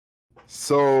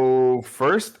So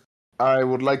first, I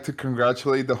would like to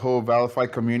congratulate the whole ValiFi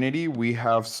community. We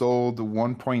have sold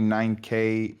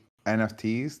 1.9K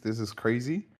NFTs. This is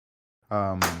crazy.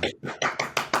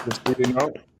 Just so you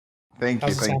know. Thank you,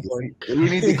 How's it thank sound you. for you? We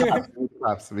need to clap,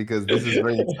 because this is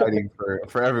very exciting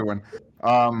for everyone.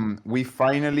 We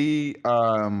finally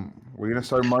we're gonna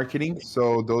start marketing,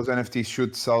 so those NFTs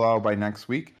should sell out by next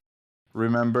week.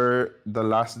 Remember, the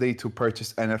last day to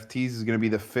purchase NFTs is gonna be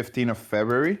the 15th of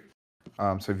February.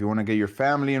 So if you want to get your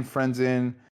family and friends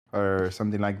in or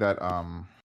something like that,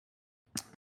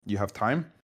 you have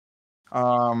time.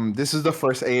 This is the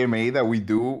first AMA that we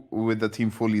do with the team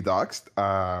fully doxed.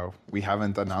 We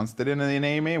haven't announced it in an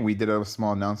AMA. We did a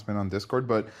small announcement on Discord,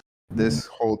 but this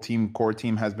whole core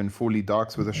team has been fully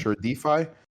doxed with Assured DeFi.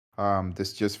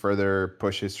 This just further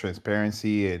pushes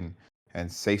transparency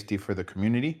and safety for the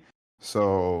community.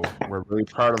 So we're really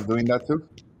proud of doing that too.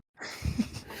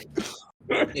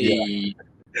 Yeah.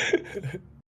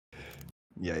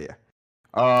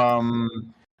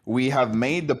 We have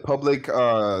made the public,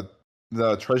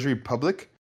 the treasury public.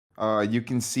 You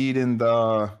can see it in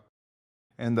the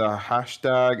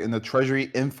hashtag in the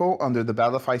treasury info under the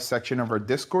ValiFi section of our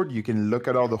Discord. You can look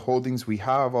at all the holdings we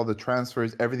have, all the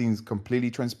transfers. Everything's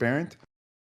completely transparent.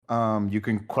 You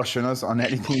can question us on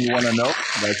anything you want to know.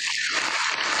 Let's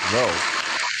go.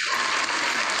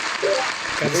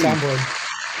 Got the soundboard.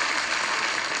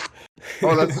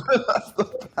 Oh, that's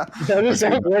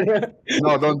soundboard.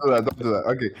 No, don't do that. Don't do that.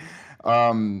 Okay.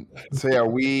 So yeah,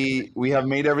 we have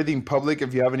made everything public.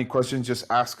 If you have any questions, just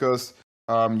ask us.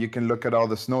 You can look at all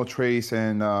the snow trace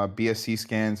and BSC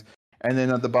scans. And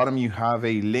then at the bottom, you have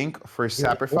a link for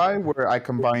Saprify, where I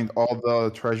combined all the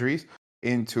treasuries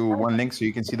into one link, so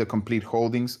you can see the complete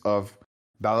holdings of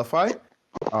ValiFi.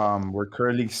 We're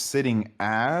currently sitting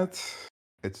at,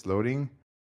 it's loading,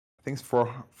 I think it's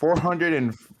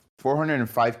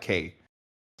 405K.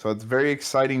 So it's very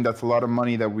exciting. That's a lot of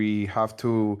money that we have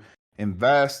to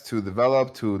invest, to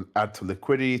develop, to add to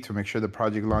liquidity, to make sure the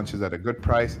project launches at a good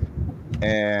price.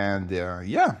 And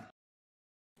yeah,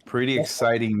 pretty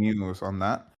exciting news on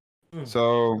that.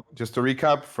 So just to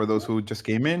recap, for those who just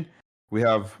came in, we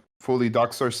have fully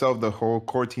doxed ourselves. The whole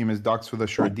core team is doxed with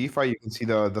Assured DeFi. You can see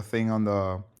the thing on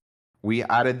the, we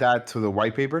added that to the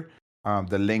white paper,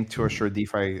 the link to Assured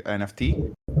DeFi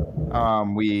NFT.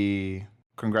 We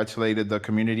congratulated the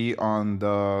community on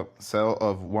the sale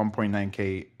of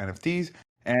 1.9K NFTs,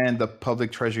 and the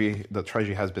treasury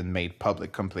has been made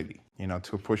public completely,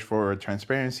 to push for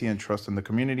transparency and trust in the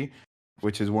community,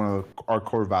 which is one of our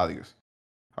core values.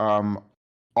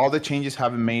 All the changes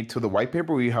have been made to the white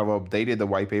paper. We have updated the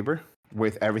white paper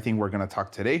with everything we're going to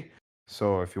talk today.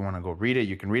 So if you want to go read it,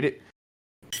 you can read it.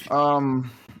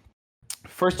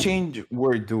 First change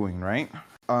we're doing, right?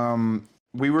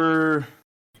 We were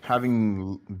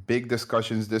having big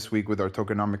discussions this week with our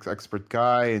tokenomics expert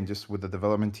guy and just with the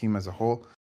development team as a whole.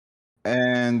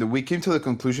 And we came to the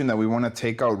conclusion that we want to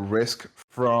take out risk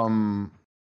from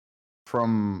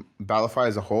ValiFi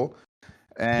as a whole.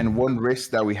 And one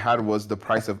risk that we had was the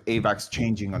price of AVAX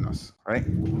changing on us, right?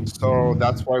 So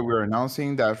that's why we're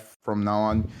announcing that from now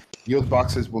on, yield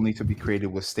boxes will need to be created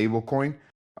with stablecoin.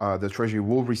 The treasury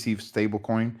will receive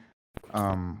stablecoin.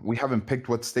 We haven't picked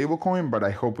what stablecoin, but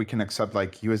I hope we can accept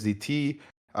like USDT,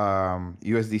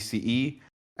 USDCE,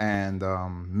 and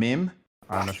MIM.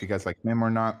 I don't know if you guys like MIM or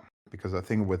not, because I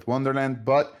think with Wonderland,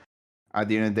 but at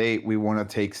the end of the day, we want to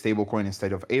take stablecoin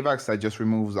instead of AVAX. That just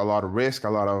removes a lot of risk, a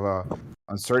lot of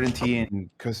uncertainty, and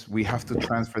because we have to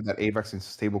transfer that AVAX into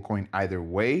stablecoin either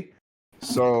way.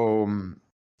 So,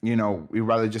 we'd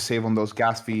rather just save on those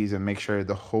gas fees and make sure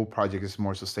the whole project is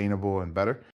more sustainable and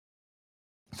better.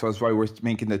 So that's why we're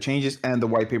making the changes, and the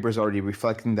white paper is already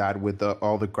reflecting that with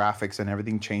all the graphics and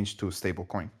everything changed to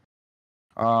stablecoin.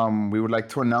 We would like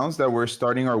to announce that we're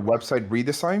starting our website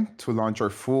redesign to launch our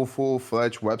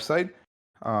full-fledged website.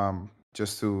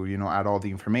 Just to add all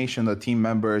the information, the team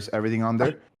members, everything on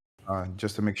there,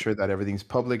 just to make sure that everything's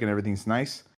public and everything's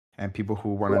nice. And people who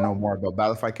want to know more about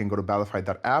ValiFi can go to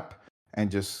ValiFi.app and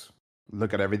just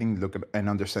look at everything, and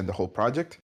understand the whole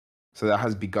project. So that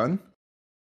has begun.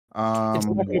 It's not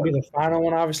going to be the final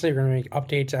one, obviously. We're going to make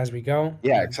updates as we go.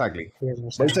 Yeah, exactly.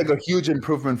 But it's like a huge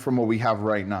improvement from what we have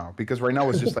right now, because right now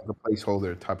it's just like a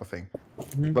placeholder type of thing.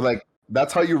 But like,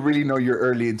 that's how you really know you're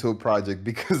early into a project,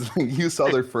 because you saw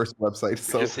their first website.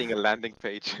 So you're just seeing a landing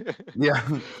page. Yeah.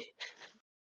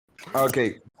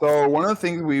 Okay, so one of the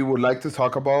things we would like to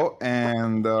talk about,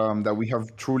 and that we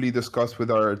have truly discussed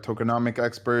with our tokenomic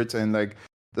experts and like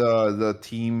the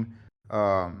team,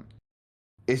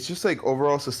 it's just like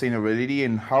overall sustainability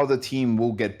and how the team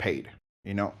will get paid.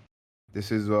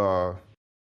 This is kind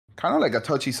kind of like a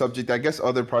touchy subject. I guess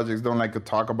other projects don't like to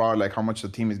talk about like how much the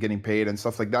team is getting paid and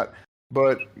stuff like that.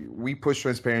 But we push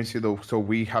transparency though, so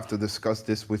we have to discuss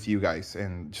this with you guys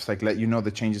and just like let you know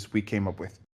the changes we came up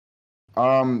with.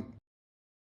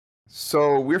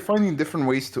 So we're finding different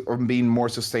ways of being more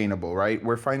sustainable, right?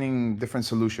 We're finding different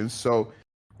solutions. So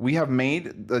we have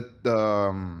made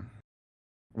the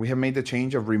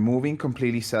change of removing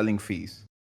completely selling fees.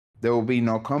 There will be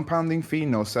no compounding fee,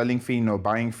 no selling fee, no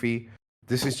buying fee.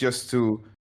 This is just to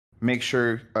make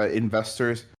sure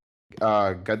investors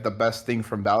get the best thing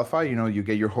from ValiFi. You know, you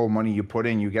get your whole money you put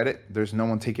in, you get it. There's no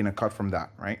one taking a cut from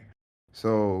that, right?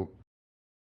 So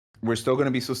we're still going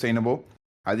to be sustainable.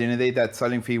 At the end of the day, that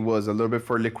selling fee was a little bit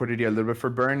for liquidity, a little bit for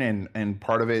burn, and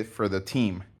part of it for the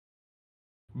team.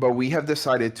 But we have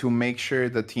decided to make sure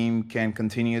the team can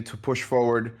continue to push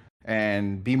forward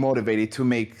and be motivated to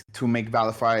make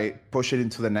ValiFi push it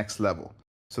into the next level.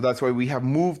 So that's why we have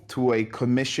moved to a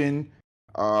commission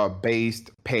based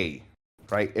pay,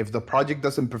 right? If the project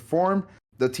doesn't perform,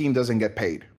 the team doesn't get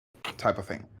paid, type of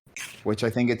thing, which I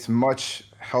think it's much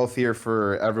healthier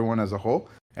for everyone as a whole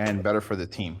and better for the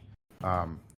team,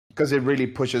 because it really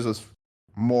pushes us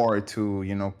more to,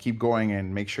 you know, keep going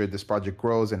and make sure this project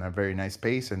grows in a very nice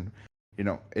pace, and you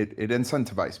know, it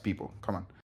incentivizes people. Come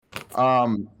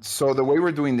on. So the way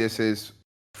we're doing this is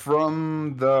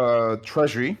from the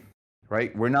treasury,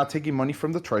 right? We're not taking money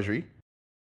from the treasury.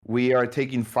 We are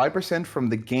taking 5% from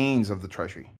the gains of the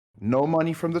treasury. No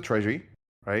money from the treasury,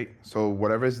 right? So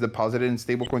whatever is deposited in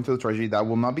stablecoin to the treasury, that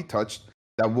will not be touched.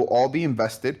 That will all be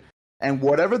invested. And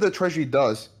whatever the treasury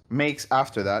makes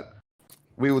after that,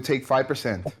 we will take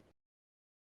 5%.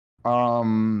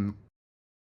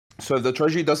 So if the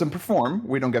treasury doesn't perform,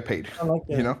 we don't get paid. I like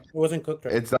that. You know, it wasn't cooked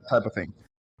right. It's that type of thing.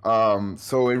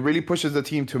 So it really pushes the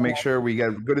team to make sure we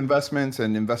get good investments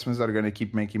and investments that are going to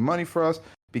keep making money for us,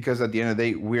 because at the end of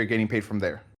the day, we're getting paid from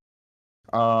there.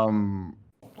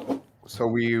 So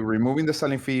we're removing the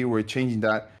selling fee, we're changing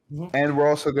that, and we're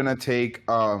also going to take,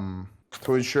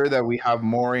 to ensure that we have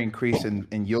more increase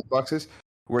in yield boxes,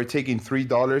 we're taking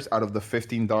 $3 out of the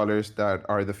 $15 that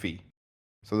are the fee.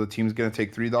 So the team's going to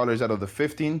take $3 out of the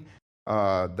 15.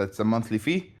 That's the monthly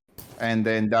fee. And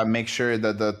then that makes sure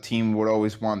that the team would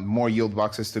always want more yield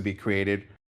boxes to be created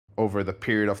over the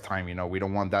period of time. You know, we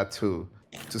don't want that to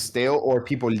stale or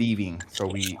people leaving.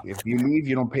 So if you leave,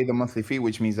 you don't pay the monthly fee,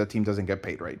 which means the team doesn't get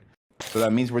paid, right? So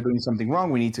that means we're doing something wrong.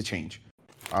 We need to change.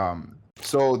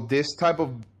 So this type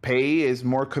of pay is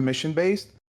more commission based.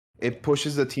 It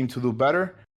pushes the team to do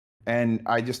better. And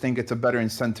I just think it's a better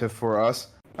incentive for us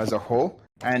as a whole.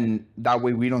 And that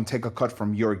way we don't take a cut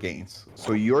from your gains.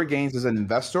 So your gains as an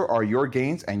investor are your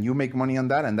gains, and you make money on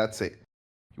that, and that's it.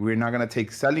 We're not going to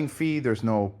take selling fee. There's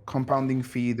no compounding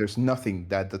fee. There's nothing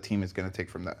that the team is going to take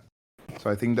from that. So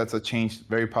I think that's a change,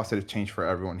 very positive change for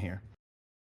everyone here.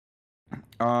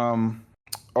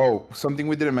 Something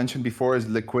we didn't mention before is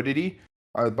liquidity.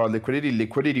 About liquidity,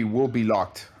 liquidity will be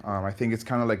locked. I think it's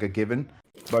kind of like a given,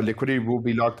 but liquidity will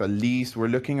be locked at least. We're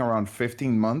looking around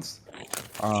 15 months.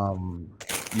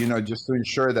 You know, just to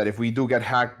ensure that if we do get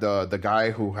hacked, the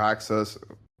guy who hacks us,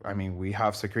 I mean, we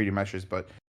have security measures, but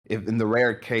if in the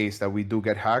rare case that we do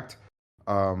get hacked,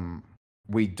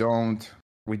 we don't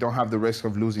have the risk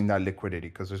of losing that liquidity,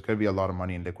 because there's going to be a lot of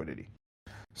money in liquidity.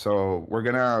 So we're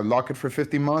going to lock it for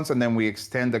 15 months, and then we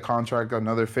extend the contract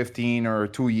another 15 or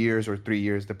 2 years or 3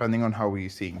 years, depending on how we're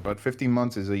seeing. But 15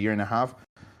 months is a year and a half,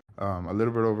 a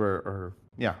little bit over,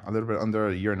 a little bit under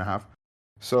a year and a half.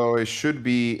 So it should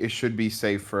be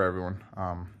safe for everyone.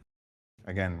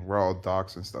 Again, we're all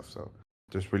docs and stuff, so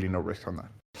there's really no risk on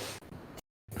that.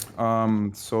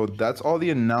 So that's all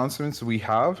the announcements we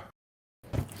have.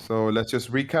 So let's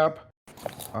just recap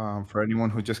for anyone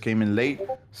who just came in late.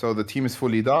 So the team is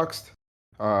fully doxed.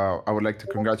 I would like to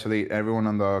congratulate everyone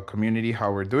on the community,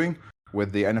 how we're doing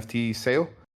with the NFT sale.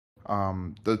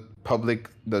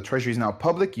 The treasury is now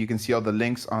public. You can see all the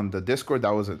links on the Discord.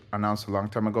 That was announced a long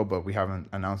time ago, but we haven't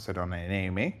announced it on an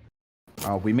AMA.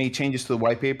 We made changes to the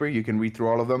white paper. You can read through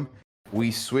all of them.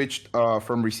 We switched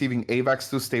from receiving AVAX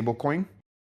to stablecoin.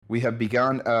 We have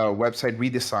begun a website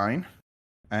redesign,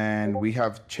 and we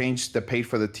have changed the pay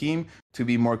for the team to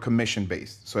be more commission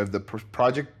based. So if the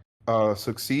project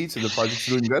succeeds, if the project's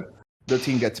doing good, the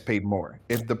team gets paid more.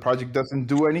 If the project doesn't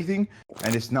do anything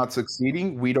and it's not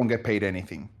succeeding, we don't get paid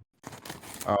anything.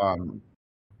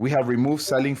 We have removed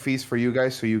selling fees for you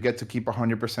guys, so you get to keep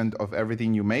 100% of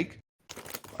everything you make.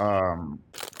 And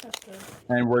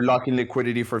we're locking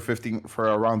liquidity for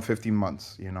around 15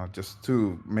 months, you know, just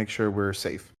to make sure we're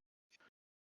safe.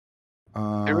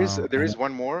 There And is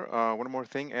one more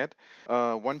thing, Ed.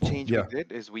 One change we yeah.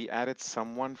 did is we added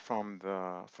someone from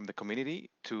the community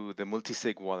to the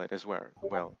multi-sig wallet as well.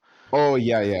 Well, Oh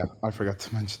yeah, yeah. I forgot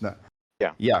to mention that.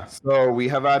 yeah, Yeah. So we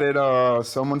have added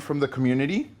someone from the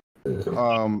community.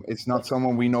 It's not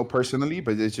someone we know personally,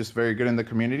 but it's just very good in the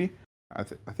community. I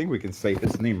think we can say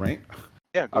his name, right?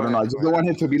 yeah. I Go don't know. ahead, I go just don't ahead. want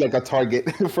him to be like a target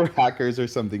for hackers or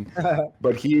something.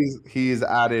 But he's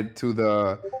added to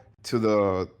the to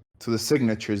the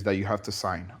signatures that you have to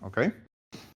sign. Okay.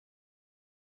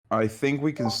 I think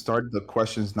we can start the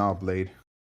questions now, Blade.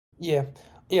 Yeah,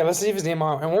 yeah. Let's leave his name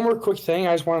on. And one more quick thing,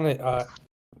 I just wanted to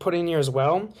put in here as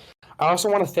well. I also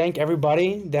want to thank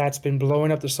everybody that's been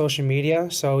blowing up the social media.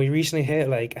 So we recently hit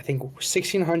like I think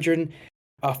 1,600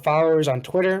 followers on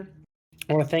Twitter.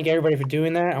 I want to thank everybody for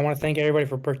doing that. I want to thank everybody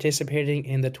for participating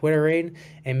in the Twitter raid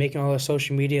and making all the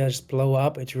social media just blow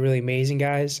up. It's really amazing,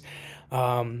 guys.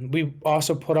 We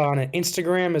also put on an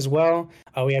Instagram as well.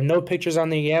 We have no pictures on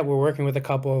there yet. We're working with a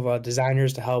couple of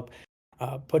designers to help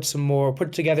put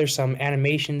together some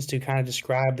animations to kind of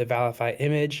describe the ValiFi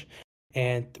image.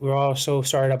 And we're also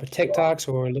started up a TikTok,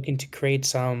 so we're looking to create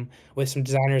some with some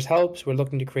designers' helps. We're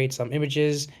looking to create some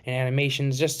images and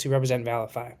animations just to represent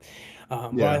ValiFi. Yeah.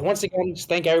 But once again, just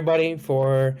thank everybody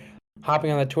for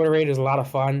hopping on the Twitter raid. It was a lot of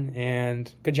fun,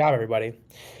 and good job, everybody.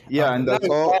 Yeah, and Now, that's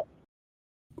all.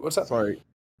 what's up? Sorry.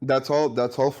 That's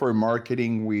all for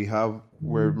marketing.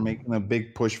 We're making a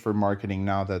big push for marketing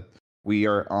now that we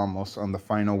are almost on the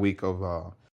final week of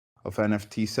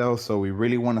NFT sales. So we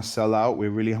really want to sell out. We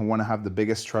really want to have the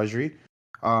biggest treasury.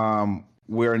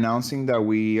 We're announcing that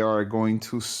we are going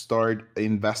to start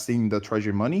investing the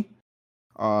treasury money.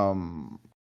 Um,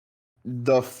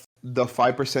 the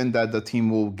 5% that the team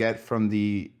will get from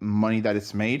the money that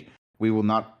it's made, we will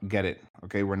not get it.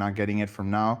 Okay, we're not getting it from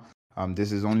now.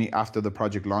 This is only after the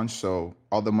project launch, so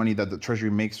all the money that the treasury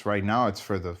makes right now, it's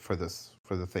for the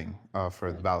thing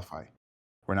for the ValiFi.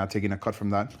 We're not taking a cut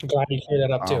from that. I'm glad you cleared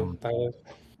that up too. Um,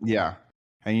 yeah,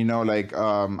 and like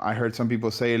I heard some people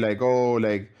say like, oh,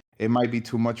 like it might be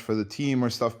too much for the team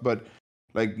or stuff, but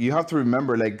like you have to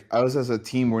remember, like us as a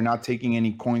team, we're not taking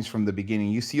any coins from the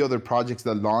beginning. You see other projects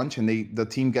that launch and the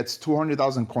team gets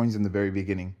 200,000 coins in the very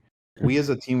beginning. We as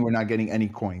a team, we're not getting any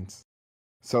coins.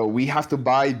 So we have to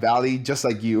buy Valley just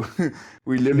like you.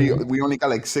 We only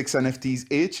got like 6 NFTs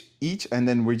each, and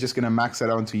then we're just gonna max it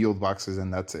out into yield boxes,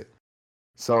 and that's it.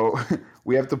 So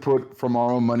we have to put from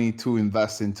our own money to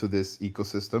invest into this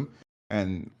ecosystem.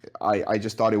 And I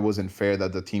just thought it wasn't fair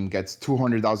that the team gets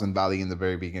 200,000 Valley in the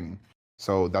very beginning.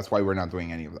 So that's why we're not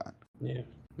doing any of that. Yeah,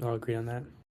 I'll agree on that.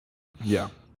 Yeah.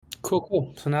 Cool,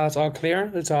 cool. So now that's all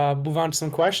clear. Let's move on to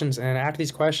some questions. And after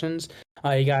these questions,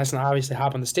 you guys can obviously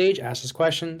hop on the stage, ask us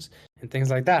questions, and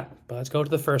things like that. But let's go to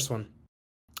the first one.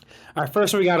 All right,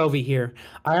 first one we got over here.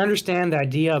 I understand the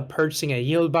idea of purchasing a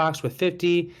yield box with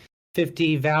 50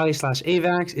 Valley slash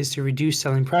AVAX is to reduce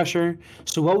selling pressure.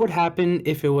 So what would happen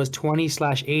if it was 20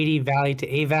 slash 80 Valley to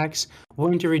AVAX?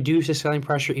 Wouldn't it reduce the selling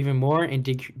pressure even more and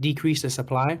decrease the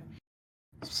supply?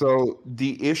 So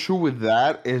the issue with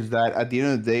that is that at the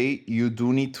end of the day, you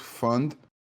do need to fund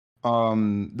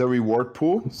the reward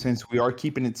pool, since we are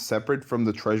keeping it separate from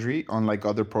the treasury, unlike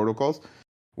other protocols.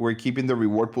 We're keeping the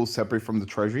reward pool separate from the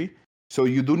treasury. So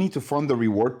you do need to fund the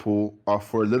reward pool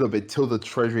for a little bit till the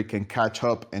treasury can catch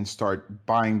up and start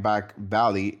buying back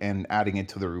Valley and adding it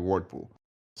to the reward pool.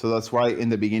 So that's why in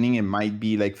the beginning it might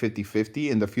be like 50-50.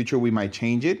 In the future, we might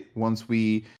change it once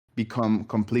we become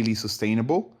completely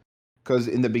sustainable. Because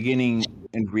in the beginning,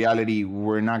 in reality,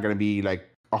 we're not going to be like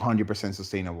 100%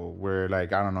 sustainable. We're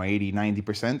like, I don't know, 80,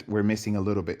 90%. We're missing a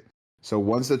little bit. So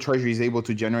once the treasury is able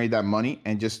to generate that money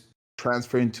and just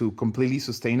transfer into completely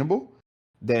sustainable,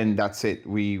 then that's it.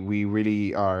 We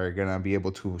really are gonna be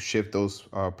able to shift those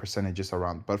percentages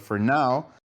around. But for now,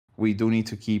 we do need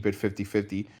to keep it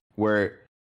 50-50, where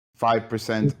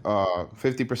 5%,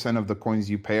 50% of the coins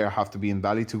you pay have to be in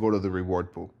Valley to go to the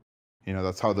reward pool. You know,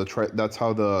 that's how the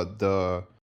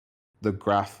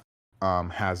graph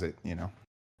has it. You know,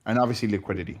 and obviously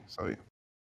liquidity. So yeah.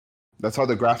 That's how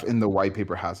the graph in the white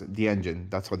paper has it. The engine.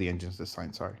 That's how the engine's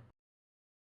designed. Sorry.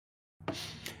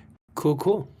 Cool,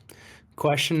 cool.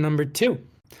 Question number 2.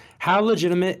 How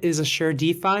legitimate is Assure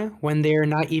DeFi when they are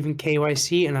not even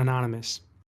KYC and anonymous?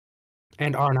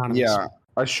 And are anonymous? Yeah,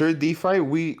 Assure DeFi.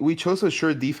 We chose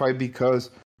Assure DeFi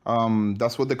because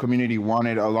that's what the community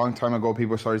wanted a long time ago.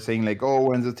 People started saying like, oh,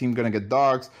 when's the team gonna get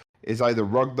dogs? It's either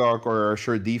Rug Dog or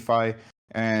Assure DeFi.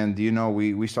 And you know,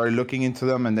 we started looking into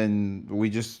them, and then we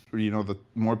just, you know, the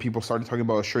more people started talking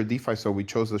about Assure DeFi, so we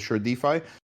chose Assure DeFi.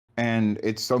 and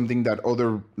it's something that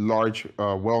other large,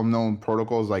 well-known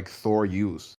protocols like Thor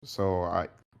use. So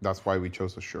that's why we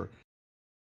chose Assure.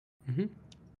 Mm-hmm.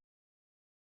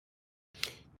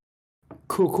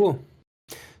 Cool.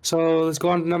 So let's go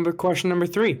on to question number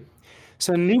 3.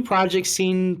 So new projects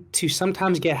seem to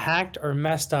sometimes get hacked or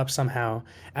messed up somehow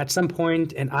at some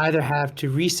point and either have to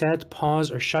reset,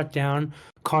 pause, or shut down,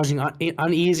 causing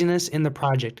uneasiness in the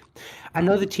project. I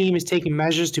know the team is taking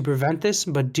measures to prevent this,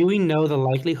 but do we know the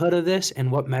likelihood of this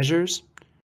and what measures?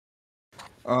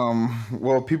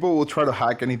 Well, people will try to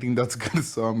hack anything that's good,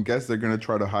 so I guess they're gonna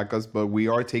try to hack us, but we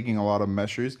are taking a lot of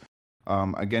measures.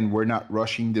 Again, we're not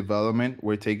rushing development.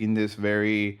 We're taking this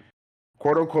very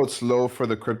quote unquote slow for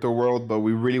the crypto world, but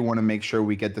we really want to make sure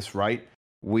we get this right.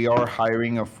 We are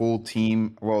hiring a full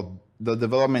team. Well, the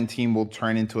development team will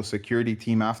turn into a security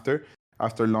team after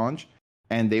launch,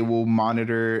 and they will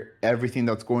monitor everything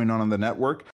that's going on the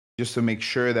network just to make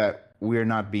sure that we're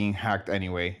not being hacked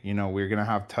anyway. You know, we're gonna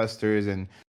have testers and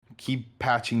keep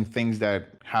patching things that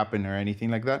happen or anything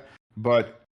like that.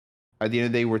 But at the end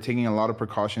of the day, we're taking a lot of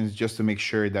precautions just to make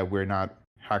sure that we're not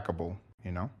hackable,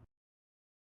 you know?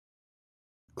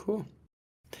 Cool.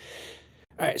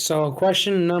 All right, so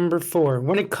question number 4.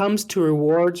 When it comes to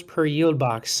rewards per yield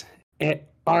box,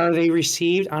 are they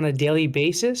received on a daily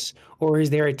basis or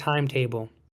is there a timetable?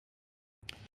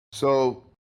 So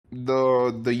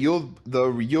the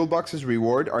yield boxes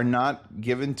reward are not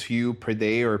given to you per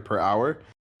day or per hour.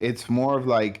 It's more of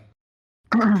like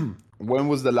when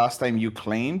was the last time you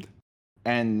claimed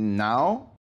and now,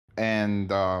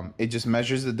 and it just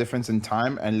measures the difference in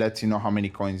time and lets you know how many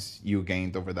coins you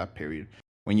gained over that period.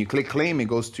 When you click claim, it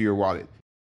goes to your wallet.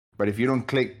 But if you don't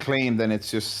click claim, then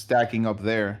it's just stacking up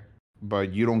there,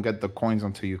 but you don't get the coins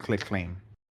until you click claim.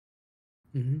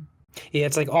 Mm-hmm. Yeah,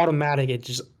 it's like automatic. It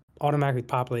just automatically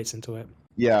populates into it.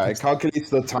 Yeah, it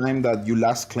calculates the time that you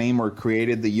last claim or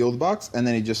created the yield box, and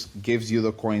then it just gives you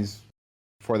the coins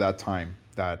for that time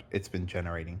that it's been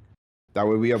generating. That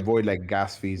way we avoid like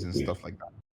gas fees and stuff like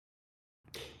that.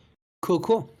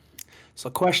 Cool. So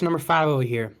question number 5 over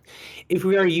here. If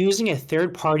we are using a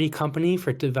third-party company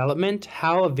for development,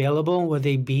 how available will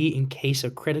they be in case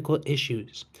of critical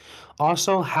issues?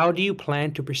 Also, how do you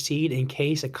plan to proceed in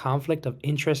case a conflict of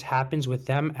interest happens with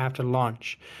them after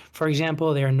launch? For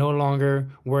example, they are no longer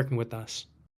working with us.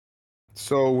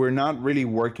 So we're not really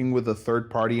working with a third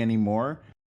party anymore.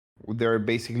 They're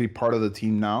basically part of the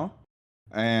team now,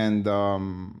 and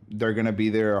they're gonna be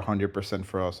there 100%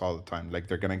 for us all the time. Like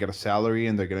they're gonna get a salary,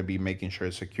 and they're gonna be making sure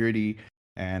security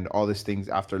and all these things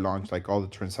after launch. Like all the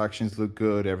transactions look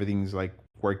good, everything's like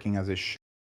working as it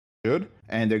should,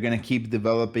 and they're gonna keep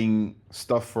developing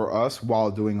stuff for us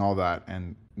while doing all that,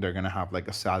 and they're gonna have like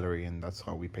a salary, and that's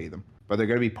how we pay them. But they're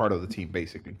gonna be part of the team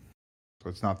basically, so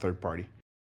it's not third party.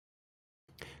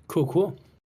 Cool.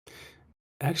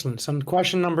 Excellent. Some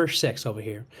question number 6 over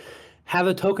here. Have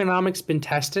the tokenomics been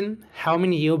tested? How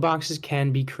many yield boxes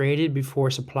can be created before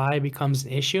supply becomes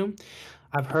an issue?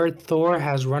 I've heard Thor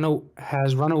has run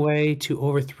away to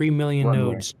over 3 million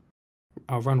nodes.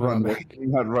 Runway,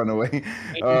 not runaway.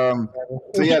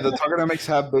 So yeah, the tokenomics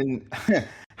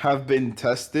have been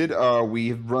tested.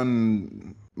 We've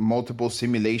run multiple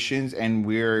simulations, and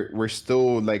we're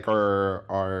still like our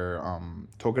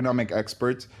tokenomic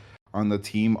experts on the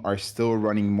team are still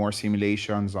running more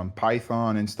simulations on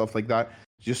Python and stuff like that,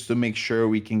 just to make sure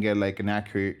we can get like an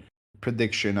accurate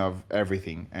prediction of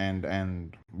everything.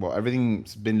 And well,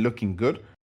 everything's been looking good.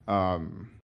 And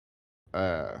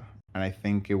I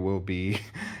think it will be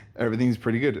everything's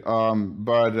pretty good.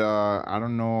 But I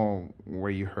don't know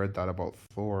where you heard that about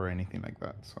Thor or anything like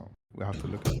that. So we'll have to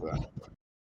look into that.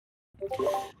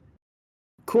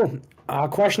 Cool.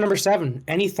 Question number 7.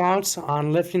 Any thoughts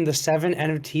on lifting the 7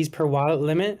 NFTs per wallet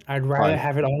limit? I'd rather 5.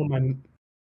 have it all on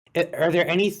my. Are there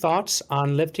any thoughts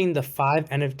on lifting the 5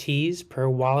 NFTs per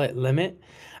wallet limit?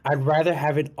 I'd rather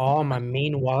have it all on my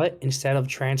main wallet instead of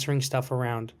transferring stuff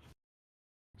around.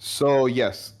 So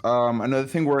yes, another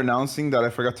thing we're announcing that I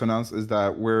forgot to announce is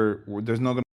that there's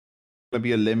not going to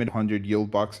be a limit of 100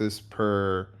 yield boxes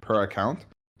per account.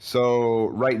 So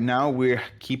right now we're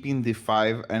keeping the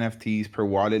 5 NFTs per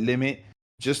wallet limit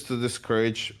just to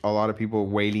discourage a lot of people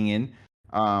waiting in,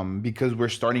 because we're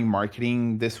starting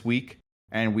marketing this week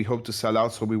and we hope to sell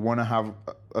out. So we want to have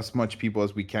as much people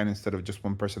as we can instead of just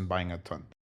one person buying a ton.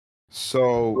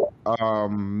 So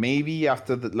maybe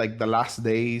after the last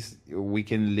days we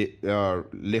can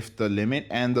lift the limit,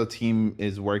 and the team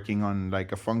is working on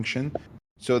like a function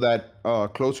so that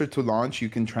closer to launch you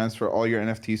can transfer all your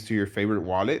NFTs to your favorite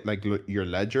wallet, like your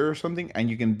Ledger or something, and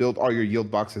you can build all your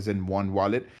yield boxes in one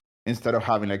wallet instead of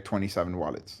having like 27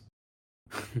 wallets.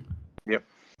 Yep.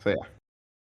 So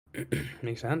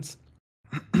Makes sense.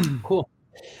 yeah. Cool.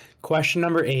 Question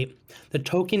number 8. The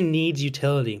token needs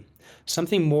utility,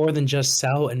 something more than just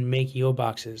sell and make yield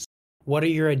boxes. What are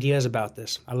your ideas about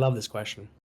this? I love this question.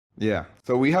 Yeah.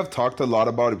 So we have talked a lot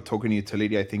about token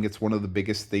utility. I think it's one of the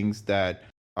biggest things that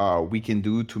we can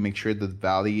do to make sure that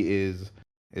Valley is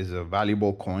a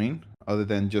valuable coin, other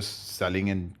than just selling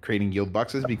and creating yield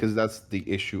boxes, because that's the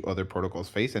issue other protocols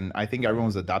face. And I think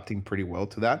everyone's adapting pretty well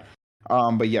to that.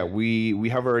 But yeah, we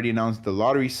have already announced the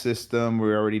lottery system.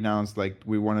 We already announced like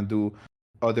we want to do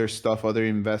other stuff, other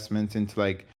investments into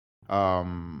like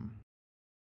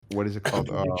what is it called?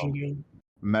 Prediction game.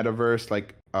 Metaverse,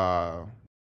 like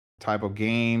type of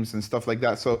games and stuff like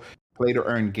that. So play to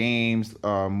earn games,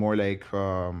 more like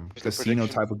There's the casino prediction.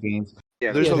 type of games.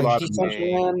 Yeah, There's Yeah, a like lot of that.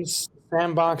 Decentraland,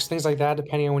 Sandbox, things like that,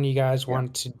 depending on what you guys yeah.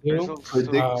 want to There's do. also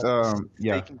Predict,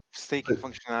 yeah. staking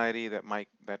functionality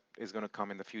that is going to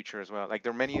come in the future as well. Like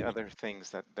there are many other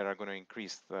things that are going to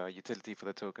increase the utility for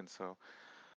the token. So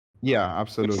Yeah, which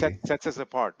absolutely. sets us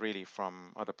apart really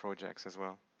from other projects as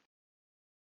well.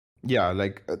 Yeah,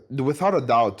 like without a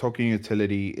doubt, token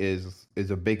utility is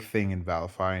a big thing in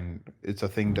ValiFi, and it's a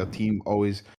thing the team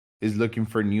always is looking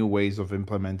for new ways of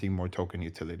implementing more token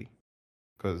utility,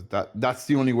 because that's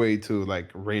the only way to like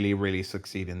really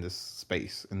succeed in this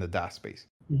space, in the DAS space.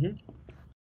 Hmm.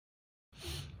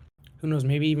 Who knows?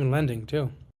 Maybe even lending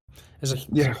too. There's a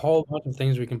Yeah. whole bunch of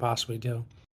things we can possibly do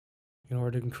in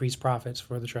order to increase profits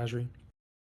for the treasury.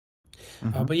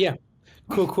 Mhm. But yeah,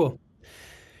 cool.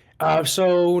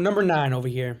 So number 9 over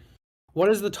here. What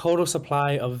is the total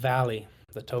supply of Valley,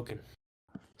 the token?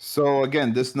 So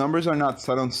again, these numbers are not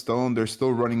set on stone. They're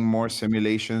still running more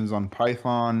simulations on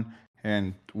Python,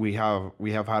 and we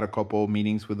have had a couple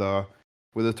meetings with a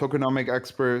tokenomic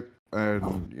expert,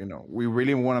 and we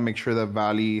really want to make sure that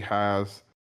Valley has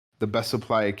the best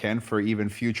supply it can for even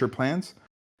future plans.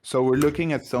 So we're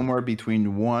looking at somewhere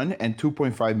between 1 and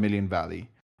 2.5 million Valley.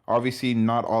 Obviously,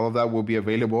 not all of that will be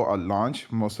available at launch.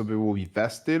 Most of it will be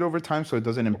vested over time, so it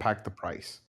doesn't impact the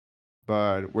price.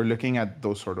 But we're looking at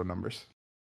those sort of numbers.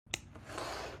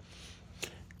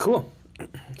 Cool.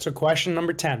 So question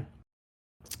number 10.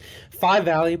 5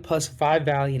 Valley plus 5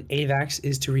 Valley in AVAX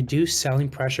is to reduce selling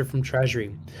pressure from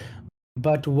treasury.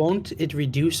 But won't it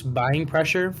reduce buying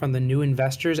pressure from the new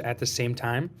investors at the same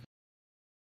time?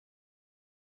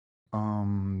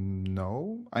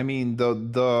 No. I mean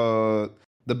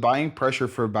the buying pressure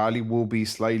for Valley will be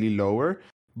slightly lower,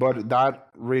 but that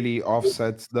really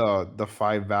offsets the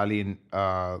 5 Valley and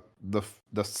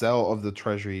the sell of the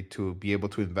treasury to be able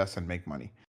to invest and make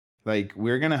money. Like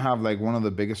we're gonna have like one of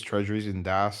the biggest treasuries in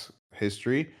DAS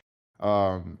history.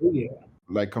 Um, Oh, yeah.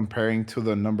 like comparing to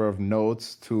the number of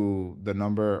notes, to the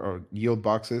number of yield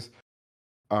boxes,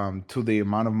 to the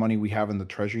amount of money we have in the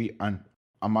treasury and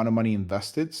amount of money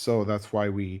invested. So that's why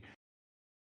we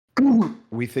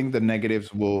think the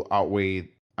negatives will outweigh.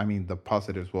 I mean, the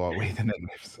positives will outweigh the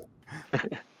negatives.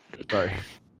 Sorry.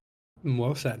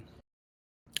 Well said.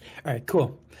 All right,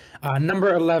 cool.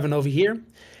 Number 11 over here.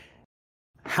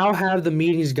 How have the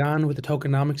meetings gone with the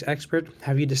tokenomics expert?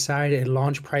 Have you decided a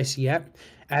launch price yet?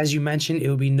 As you mentioned, it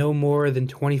will be no more than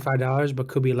 $25, but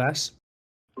could be less.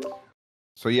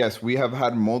 So yes, we have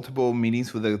had multiple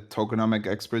meetings with the tokenomic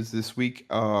experts this week.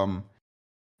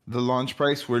 The launch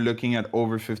price we're looking at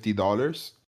over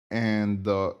 $50, and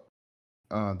the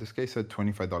this guy said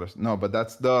 $25. No, but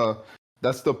that's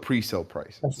the pre-sale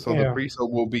price. So the Yeah. pre-sale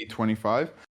will be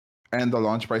 25, and the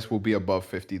launch price will be above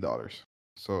 $50.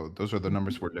 So those are the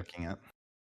numbers we're looking at.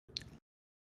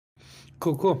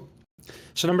 Cool.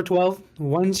 So number 12,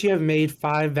 once you have made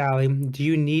 5 Valley, do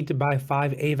you need to buy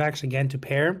 5 AVAX again to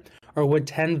pair? Or would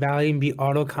 10 Valley be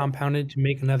auto-compounded to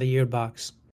make another yield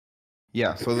box?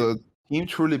 Yeah, so the team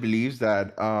truly believes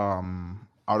that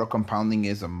auto compounding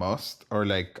is a must, or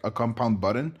like a compound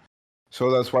button.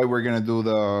 So that's why we're gonna do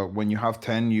when you have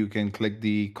 10, you can click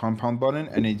the compound button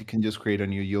and it can just create a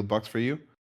new yield box for you.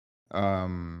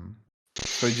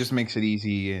 So it just makes it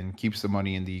easy and keeps the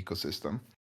money in the ecosystem.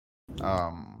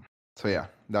 So yeah,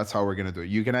 that's how we're gonna do it.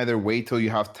 You can either wait till you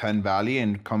have 10 Valley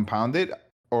and compound it,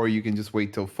 or you can just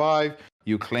wait till 5.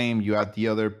 You claim, you add the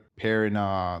other pair in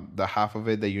the half of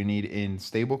it that you need in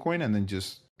stablecoin, and then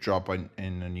just drop in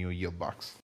a new yield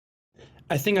box.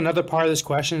 I think another part of this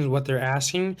question is what they're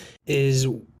asking is,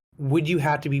 would you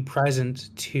have to be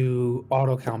present to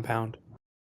auto-compound?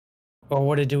 Or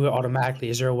would it do it automatically?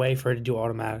 Is there a way for it to do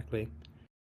automatically?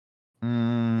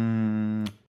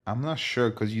 I'm not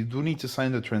sure, because you do need to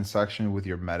sign the transaction with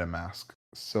your MetaMask.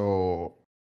 So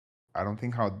I don't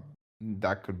think how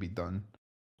that could be done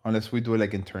unless we do it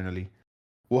like internally.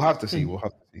 We'll have to see. Hmm. We'll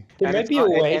have to see. There And might it's be a not,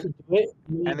 way to do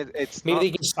it. it's Maybe not.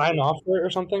 they can sign off for it or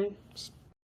something.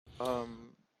 Um,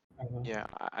 I don't know. yeah,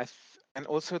 and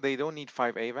also they don't need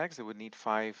 5 AVAX. They would need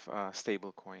 5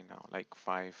 stable coin now, like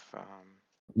 5.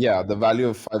 Yeah, the value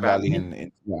of 5 Valley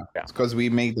Value. yeah, Yeah. it's because we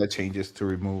made the changes to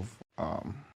remove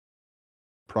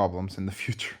problems in the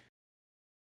future.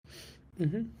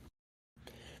 Mm-hmm.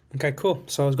 Okay, cool.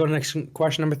 So let's go to next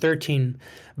question number 13.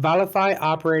 ValiFi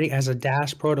operating as a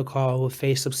DAS protocol will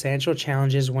face substantial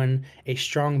challenges when a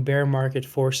strong bear market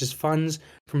forces funds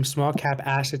from small cap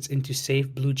assets into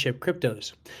safe blue chip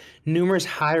cryptos. Numerous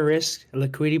high risk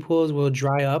liquidity pools will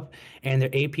dry up and their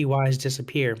APYs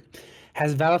disappear.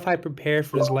 Has ValiFi prepared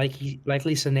for this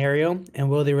likely scenario, and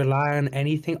will they rely on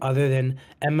anything other than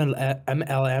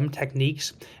MLM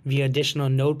techniques via additional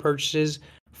node purchases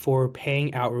for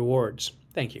paying out rewards?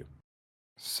 Thank you.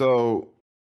 So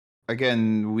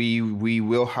again, we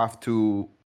will have to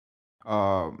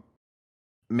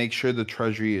make sure the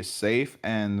treasury is safe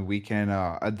and we can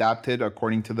adapt it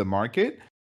according to the market.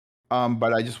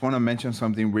 But I just want to mention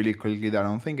something really quickly that I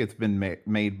don't think it's been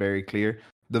made very clear.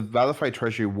 The ValiFi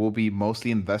treasury will be mostly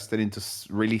invested into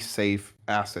really safe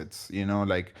assets,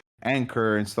 like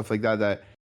Anchor and stuff like that. That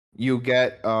you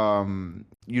get,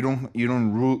 you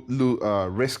don't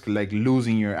risk like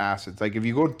losing your assets. Like if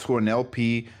you go to an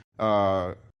LP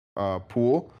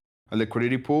pool, a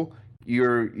liquidity pool,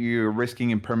 you're risking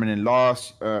impermanent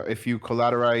loss. If you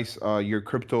collateralize your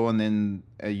crypto and then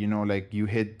like you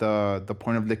hit the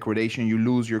point of liquidation, you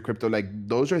lose your crypto. Like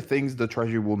those are things the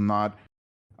treasury will not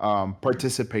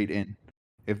participate in,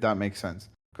 if that makes sense,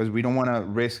 because we don't want to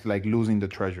risk like losing the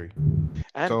treasury.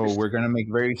 And So we're gonna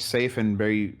make very safe and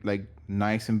very like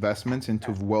nice investments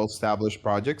into well-established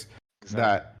projects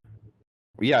exactly.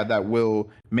 that will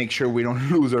make sure we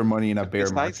don't lose our money in a But bear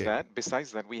market.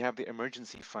 besides that, we have the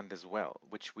emergency fund as well,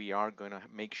 which we are going to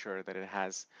make sure that it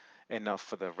has enough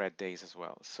for the red days as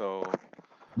well. So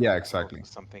Yeah, that's also exactly.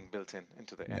 something built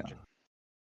into the Yeah. engine.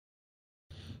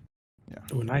 Yeah.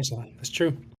 Oh, nice. That's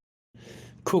true.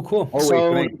 Cool. Oh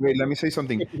So, wait, let me say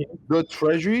something. The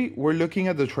treasury, we're looking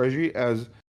at the treasury as,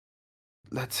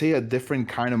 let's say, a different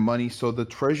kind of money. So the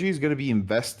treasury is going to be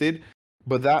invested,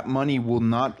 but that money will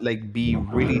not like be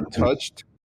really touched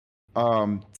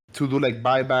to do like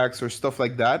buybacks or stuff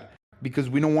like that, because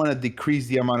we don't want to decrease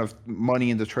the amount of money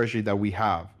in the treasury that we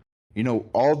have.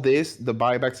 All this, the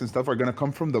buybacks and stuff, are going to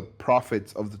come from the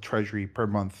profits of the treasury per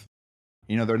month.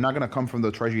 They're not going to come from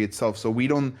the treasury itself. So we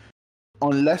don't,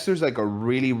 unless there's like a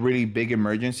really, really big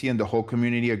emergency and the whole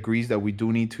community agrees that we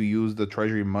do need to use the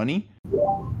treasury money,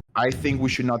 I think we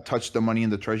should not touch the money in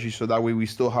the treasury. So that way we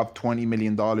still have $20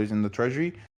 million in the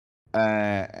treasury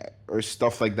or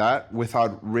stuff like that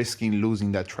without risking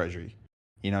losing that treasury.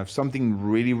 If something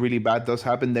really, really bad does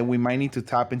happen, then we might need to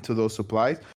tap into those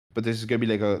supplies. But this is gonna be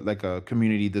like a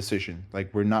community decision.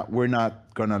 Like we're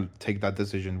not gonna take that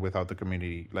decision without the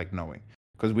community like knowing,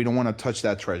 because we don't want to touch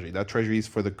that treasury. That treasury is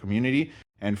for the community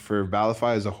and for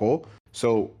ValiFi as a whole.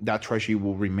 So that treasury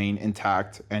will remain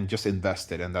intact and just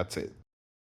invested, and that's it.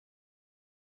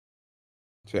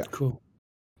 So yeah. cool.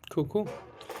 All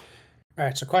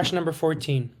right. So, question number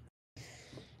 14.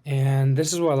 And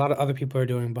this is what a lot of other people are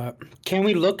doing, but can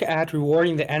we look at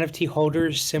rewarding the NFT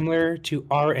holders similar to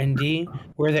R&D,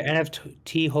 where the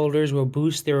NFT holders will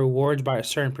boost their rewards by a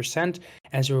certain percent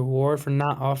as a reward for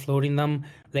not offloading them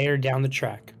later down the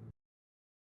track?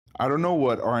 I don't know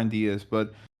what R&D is,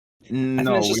 but I think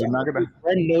no, that's just we're not gonna.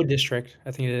 Red Node District.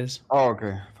 I think it is. Oh,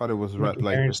 okay. I thought it was Like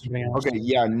like comparing this. something else. Okay,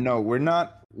 yeah, no, we're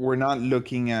not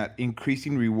looking at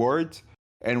increasing rewards,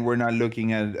 and we're not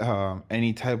looking at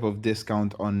any type of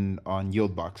discount on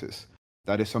yield boxes.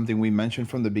 That is something we mentioned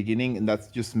from the beginning, and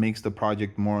that just makes the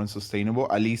project more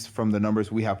unsustainable, at least from the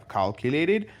numbers we have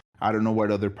calculated. I don't know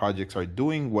what other projects are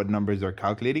doing, what numbers they're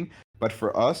calculating, but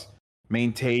for us,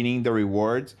 maintaining the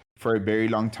rewards for a very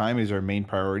long time is our main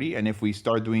priority. And if we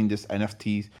start doing this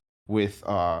NFTs with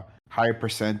higher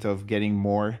percent of getting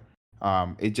more,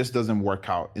 it just doesn't work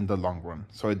out in the long run.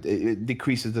 So it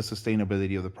decreases the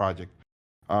sustainability of the project.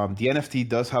 The NFT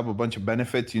does have a bunch of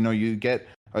benefits. You get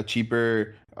a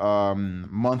cheaper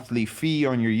monthly fee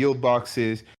on your yield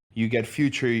boxes. You get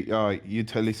future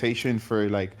utilization for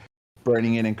like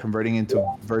burning it and converting into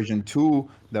version 2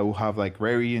 that will have like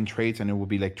rarity and traits, and it will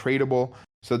be like tradable.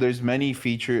 So there's many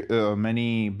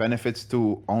benefits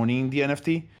to owning the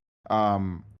NFT.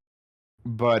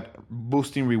 But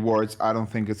boosting rewards, I don't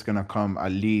think it's gonna come,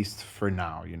 at least for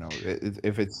now.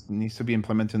 If it needs to be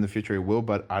implemented in the future, it will.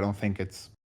 But I don't think it's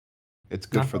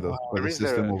good Not for for a the while. for There the is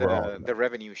system overall. the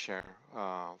revenue share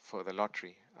for the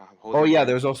lottery. Oh Holding yeah, more.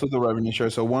 there's also the revenue share.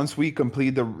 So once we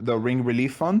complete the ring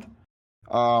relief fund,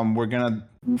 we're gonna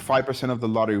 5% of the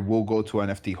lottery will go to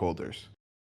NFT holders,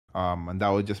 and that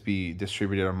would just be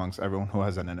distributed amongst everyone who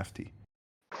has an NFT.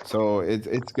 So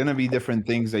it's gonna be different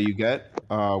things that you get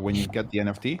when you get the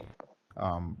NFT,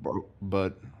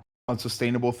 but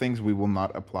unsustainable things we will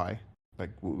not apply,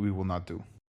 like we will not do.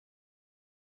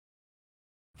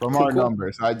 From Cool, our cool.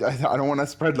 numbers, I don't want to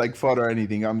spread like FUD or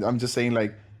anything. I'm just saying,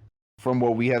 like, from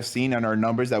what we have seen and our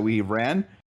numbers that we ran,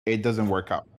 it doesn't work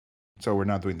out. So we're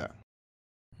not doing that.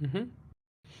 Mm-hmm.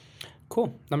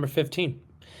 Cool. Number 15.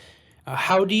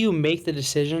 How do you make the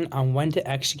decision on when to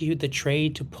execute the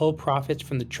trade to pull profits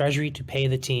from the treasury to pay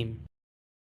the team?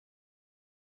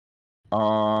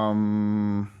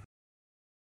 No,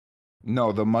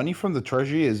 the money from the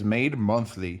treasury is made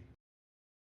monthly.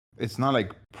 It's not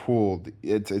like pooled.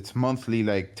 It's monthly,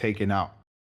 like taken out.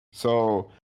 So,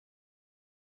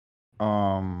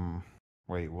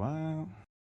 wait, what?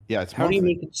 Yeah, it's How do you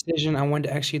monthly. make the decision on when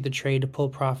to execute the trade to pull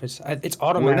profits? It's We're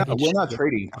automatically. not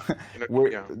trading.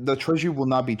 Yeah. The treasury will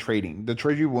not be trading. The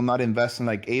treasury will not invest in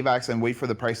like AVAX and wait for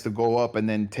the price to go up and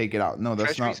then take it out. No,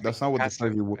 that's Treasury's not making what the passive.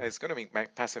 treasury will. It's going to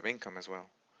make passive income as well.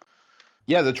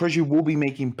 Yeah, the treasury will be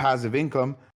making passive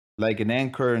income like an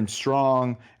Anchor and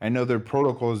Strong and other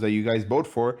protocols that you guys vote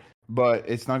for, but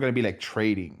it's not going to be like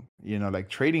trading. Like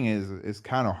trading is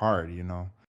kind of hard,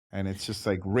 and it's just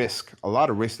like risk, a lot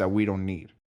of risk that we don't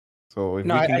need. So if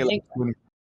No, we can I get think like,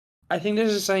 I think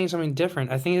this is saying something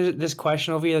different. I think this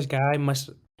question over here, this guy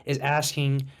is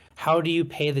asking, how do you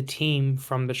pay the team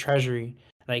from the treasury?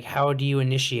 Like, how do you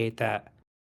initiate that?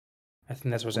 I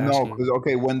think that's what's no, asking. because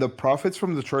okay, when the profits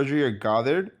from the treasury are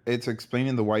gathered, it's explained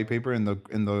in the white paper in the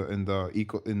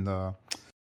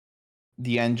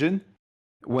engine.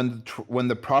 When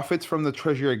the profits from the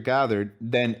treasury are gathered,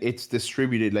 then it's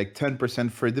distributed like 10%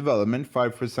 for development,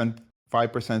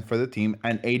 5% for the team,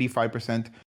 and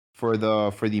 85% for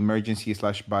the emergency /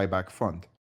 buyback fund.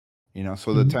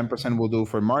 So the 10% will do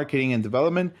for marketing and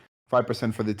development,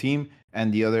 5% for the team,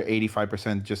 and the other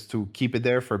 85% just to keep it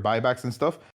there for buybacks and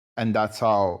stuff. And that's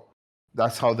how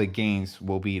the gains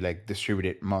will be like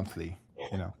distributed monthly.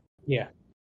 Yeah.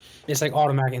 It's like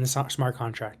automatic in the smart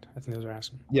contract. I think those are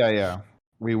asking. Yeah.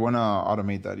 We wanna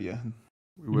automate that, yeah.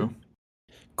 We will.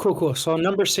 Cool. So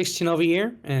number 16 over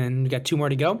here, and we got two more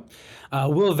to go.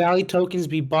 Will Valley tokens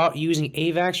be bought using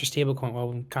AVAX or stablecoin? Well,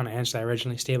 we kind of answered that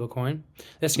originally, stablecoin.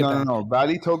 Let's skip that. No.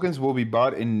 Valley tokens will be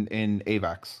bought in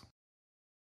AVAX.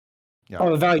 Yeah.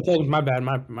 Oh, the Valley tokens, my bad.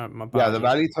 My Yeah, the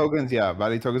apologies.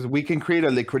 Valley tokens. We can create a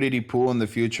liquidity pool in the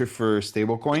future for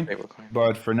stablecoin,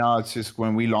 but for now, it's just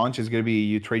when we launch, it's gonna be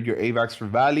you trade your AVAX for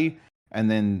Valley,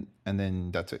 and then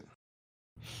that's it.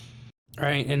 All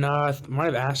right, and I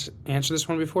might have answered this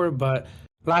one before, but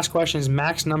last question is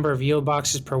max number of yield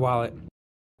boxes per wallet.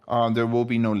 There will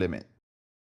be no limit.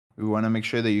 We want to make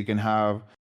sure that you can have,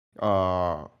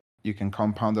 you can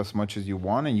compound as much as you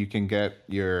want, and you can get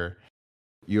your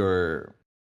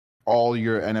all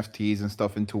your NFTs and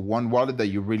stuff into one wallet that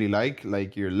you really like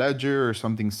your Ledger or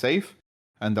something safe,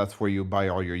 and that's where you buy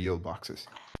all your yield boxes.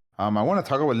 I want to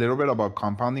talk a little bit about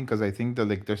compounding because I think that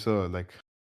like there's a like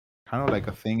kind of like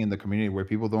a thing in the community where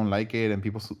people don't like it and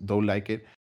people don't like it.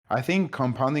 I think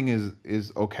compounding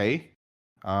is okay.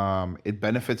 It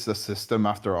benefits the system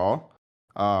after all.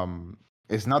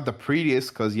 It's not the prettiest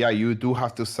because yeah, you do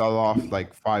have to sell off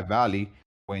like 5 Valley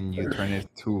when you turn it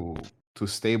to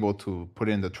stable to put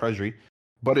in the treasury,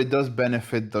 but it does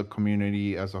benefit the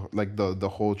community as a like the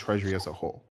whole treasury as a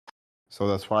whole. So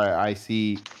that's why I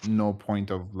see no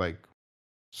point of like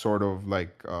sort of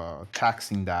like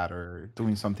taxing that or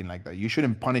doing something like that. You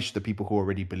shouldn't punish the people who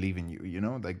already believe in you,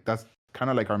 like that's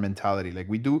kind of like our mentality. Like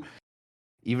we do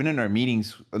even in our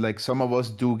meetings, like some of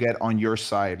us do get on your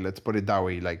side, let's put it that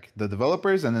way, like the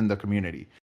developers and then the community.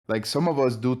 Like some of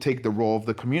us do take the role of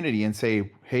the community and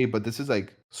say, hey, but this is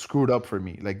like screwed up for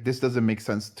me, like this doesn't make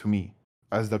sense to me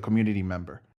as the community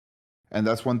member. And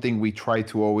that's one thing we try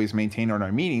to always maintain on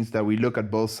our meetings, that we look at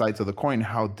both sides of the coin,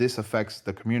 how this affects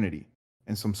the community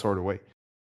in some sort of way.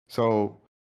 So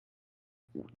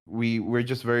we're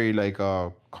just very like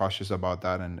cautious about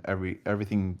that, and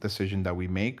everything decision that we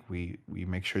make, we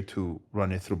make sure to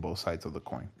run it through both sides of the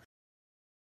coin.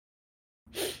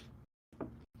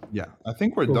 Yeah, I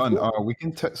think we're done. We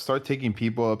can start taking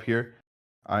people up here.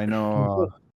 I know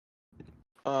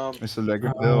Mr.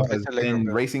 Legerville has been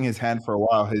raising his hand for a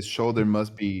while. His shoulder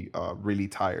must be really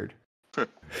tired.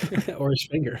 Or his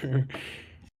finger.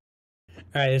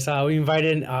 All right, so we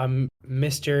invited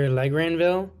Mr.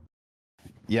 Legrandville.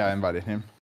 Yeah, I invited him.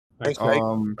 Thanks,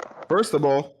 First of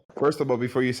all,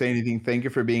 before you say anything, thank you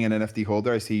for being an NFT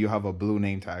holder. I see you have a blue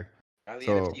name tag.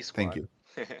 So thank you.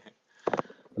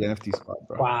 the NFT spot,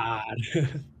 bro. Wow.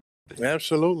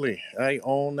 Absolutely. I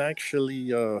own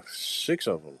actually 6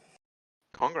 of them.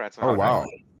 Congrats on Oh that. wow,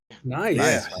 Nice.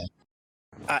 nice. Yeah.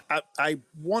 Man. I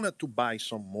wanted to buy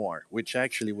some more, which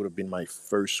actually would have been my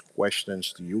first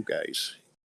questions to you guys.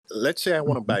 Let's say I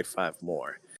want to buy 5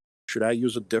 more. Should I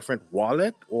use a different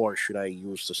wallet or should I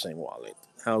use the same wallet?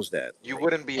 How's that? You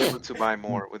wouldn't be able to buy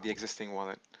more with the existing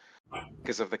wallet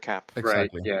because of the cap.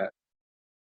 Exactly. Yeah.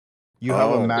 You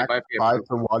have a Oh. max might be 5 approved.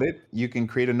 per wallet. You can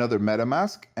create another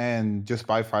MetaMask and just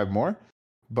buy 5 more.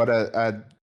 But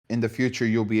in the future,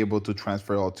 you'll be able to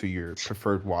transfer all to your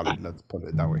preferred wallet. Let's put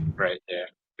it that way. Right. Yeah.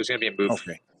 There's gonna be a move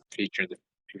Okay. feature in the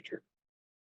future.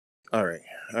 All right.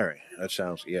 That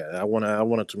sounds I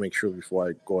wanted to make sure before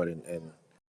I go ahead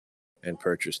and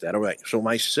purchase that. All right. So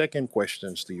my second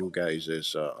questions to you guys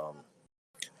is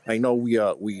I know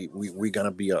we're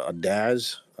gonna be a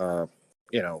DAS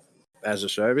as a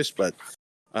service, but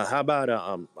how about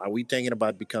are we thinking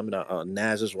about becoming a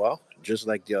NAS as well, just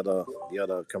like the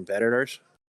other competitors?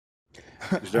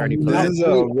 Is there any This plan? is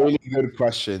a really good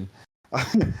question.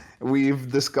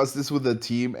 We've discussed this with the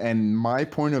team, and my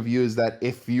point of view is that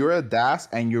if you're a DAS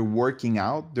and you're working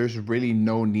out, there's really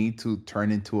no need to turn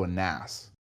into a NAS.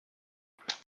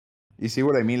 You see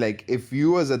what I mean? Like, if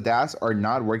you as a DAS are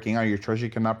not working out, your treasury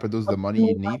cannot produce the money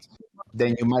you need,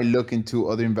 then you might look into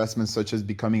other investments such as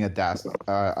becoming a DAS,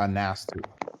 a NAS too.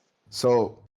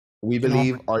 So we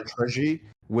believe our treasury,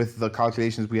 with the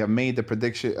calculations we have made, the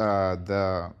prediction,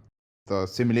 the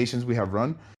simulations we have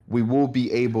run, we will be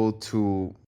able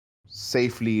to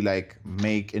safely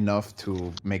make enough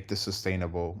to make this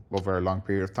sustainable over a long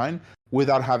period of time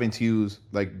without having to use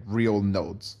real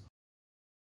nodes.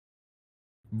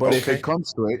 But if Okay. it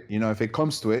comes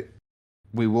to it,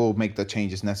 we will make the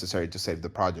changes necessary to save the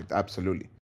project. Absolutely.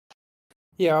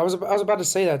 Yeah, I was about to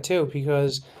say that too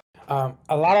because a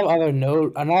lot of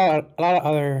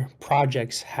other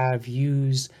projects have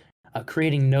used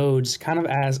creating nodes kind of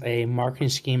as a marketing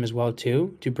scheme as well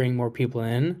too to bring more people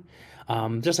in.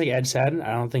 Just like Ed said,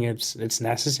 I don't think it's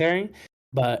necessary.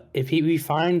 But if we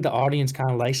find the audience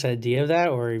kind of likes the idea of that,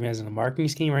 or even as a marketing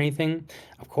scheme or anything,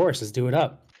 of course, let's do it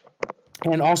up.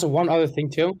 And also one other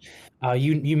thing too,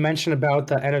 you mentioned about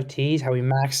the NFTs, how we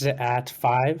maxed it at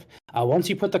 5. Once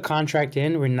you put the contract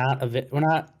in, we're not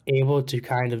able to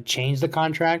kind of change the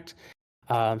contract.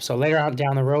 So later on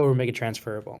down the road, we'll make it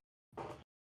transferable.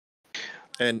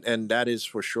 And that is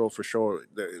for sure.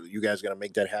 You guys gonna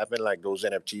make that happen? Like those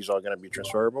NFTs are gonna be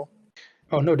transferable?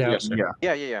 Oh, no doubt. Yes, sir.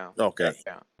 Yeah. Yeah. Okay.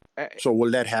 Yeah. So will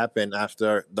that happen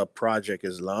after the project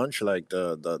is launched, like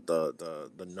the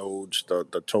nodes,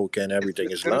 the token, everything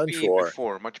It's is gonna launched, be or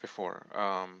before, much before.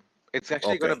 It's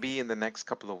actually gonna Okay. be in the next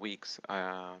couple of weeks.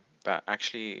 That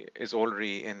actually is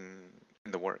already in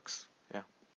the works. Yeah.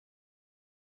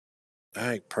 all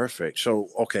right, perfect. So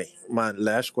okay, my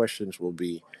last questions will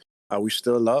be: are we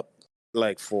still up,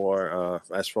 like for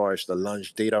as far as the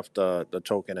launch date of the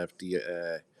token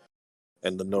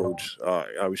and the nodes?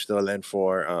 Are we still in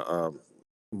for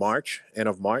March, end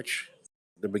of March,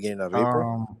 the beginning of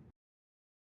April?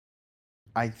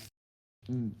 I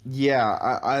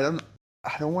don't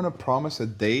want to promise a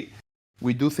date.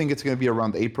 We do think it's going to be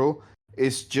around April.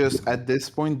 It's just at this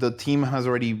point the team has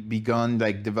already begun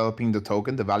developing the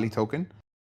token, the Valley token,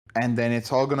 and then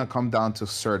it's all going to come down to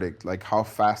CertiK, like how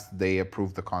fast they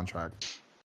approve the contract.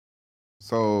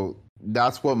 So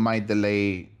that's what might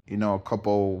delay, a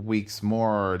couple weeks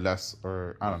more or less,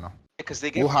 or I don't know. Because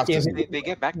they We'll have to see. they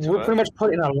get back to We're us. pretty much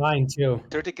put in a line too.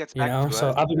 Certic gets back to So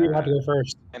us, other people have to go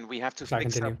first. and we have to Sorry,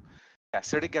 fix continue. up. Yeah,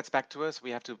 Certic gets back to us.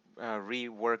 We have to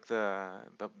rework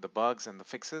the bugs and the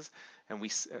fixes, and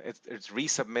it's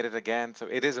resubmitted again. So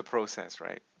it is a process,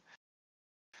 right?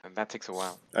 And that takes a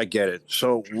while. I get it.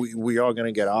 So we are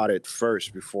gonna get audited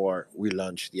first before we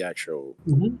launch the actual.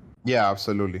 Yeah,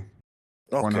 absolutely.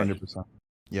 Okay. 100%.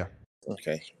 Yeah.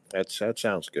 Okay, that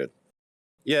sounds good.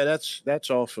 Yeah, that's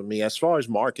all for me. As far as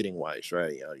marketing wise,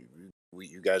 right?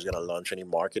 You guys gonna launch any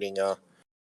marketing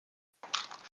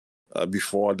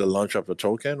before the launch of the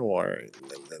token, or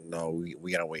no?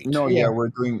 We gotta wait. No, Yeah.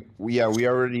 we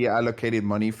already allocated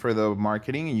money for the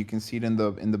marketing, and you can see it in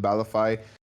the ValiFi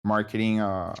marketing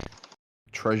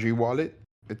treasury wallet.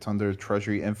 It's under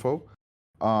treasury info.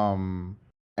 And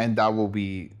that will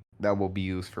be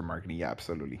used for marketing. Yeah,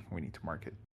 absolutely. We need to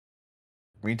market.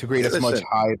 We need to create as much Listen.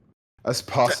 hype as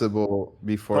possible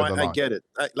before No, the I launch. get it.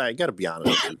 I gotta be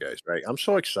honest with you guys, right? I'm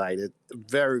so excited,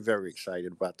 very, very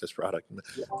excited about this product,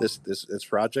 this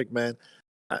project, man.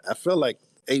 I feel like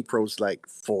April's like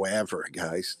forever,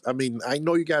 guys. I mean, I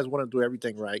know you guys want to do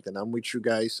everything right, and I'm with you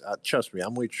guys. Trust me,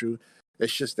 I'm with you.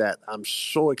 It's just that I'm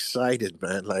so excited,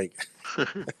 man. Like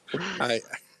I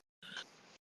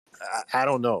I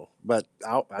don't know, but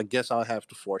I guess I'll have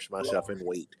to force myself and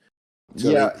wait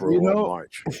till Yeah, April or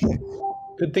March.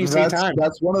 Good things take time.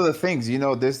 that's one of the things.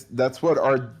 That's what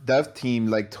our dev team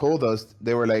like told us.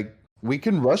 They were like, we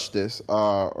can rush this,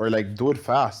 or like do it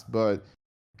fast, but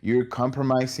you're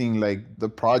compromising like the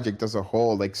project as a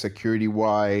whole, like security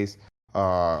wise,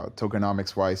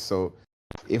 tokenomics wise. So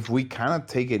if we kind of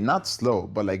take it not slow,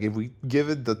 but like if we give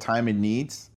it the time it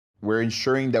needs, we're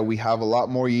ensuring that we have a lot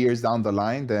more years down the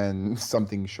line than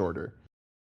something shorter.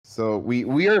 So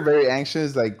we are very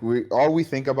anxious. Like we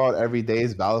think about every day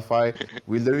is ValiFi.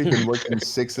 We literally been working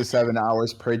 6 to 7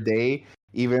 hours per day,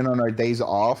 even on our days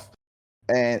off,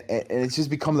 and it's just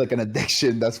become like an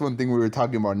addiction. That's one thing we were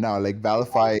talking about now. Like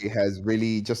ValiFi has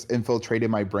really just infiltrated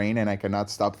my brain, and I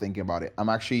cannot stop thinking about it. I'm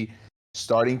actually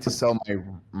starting to sell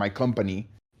my company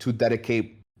to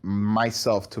dedicate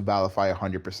myself to ValiFi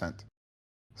 100%.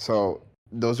 So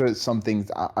those are some things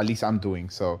at least I'm doing.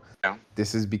 So Yeah.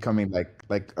 this is becoming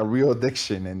like a real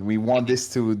addiction, and we want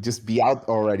this to just be out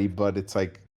already, but it's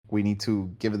like we need to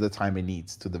give it the time it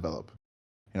needs to develop.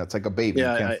 It's like a baby. You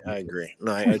Yeah, can't I agree.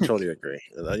 No, I totally agree.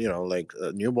 Like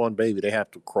a newborn baby, they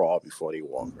have to crawl before they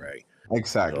walk, right?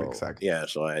 exactly So exactly yeah,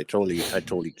 so I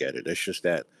totally get it. It's just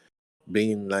that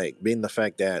being the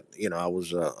fact that I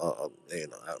was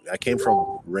I came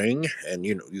from Ring, and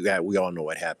we all know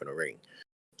what happened to Ring.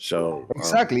 So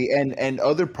exactly. And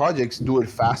other projects do it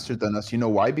faster than us. You know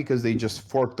why? Because they just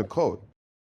fork the code.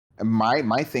 And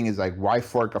my thing is like, why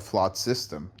fork a flawed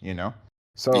system?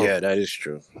 So yeah, that is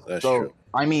true. That's true. so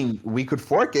I mean, we could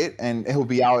fork it and it'll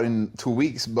be out in 2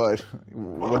 weeks, but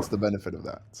what's the benefit of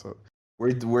that? So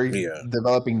we're Yeah.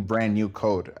 developing brand new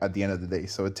code at the end of the day,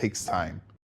 so it takes time.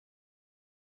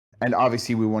 And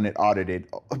obviously we want it audited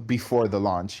before the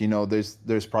launch.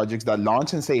 There's projects that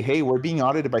launch and say, hey, we're being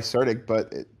audited by CertIC,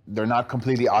 but they're not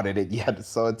completely audited yet.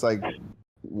 So it's like,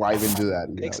 why even do that?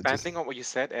 Expanding on what you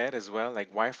said, Ed, as well, like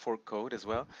why for code as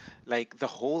well, like the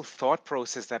whole thought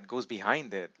process that goes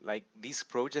behind it. Like these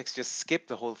projects just skip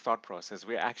the whole thought process.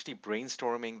 We're actually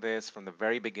brainstorming this from the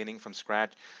very beginning, from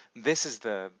scratch. This is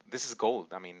gold.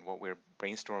 I mean, what we're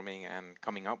brainstorming and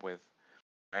coming up with,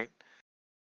 right?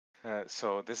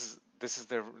 So this is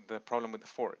the problem with the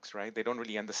forks, right? They don't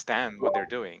really understand what they're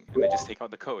doing, and they just take out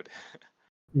the code.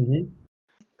 Mm-hmm.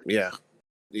 Yeah.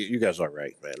 You guys are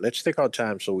right, man. Let's take our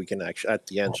time so we can actually at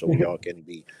the end, so we all can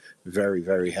be very,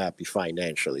 very happy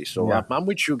financially. So Yeah. I'm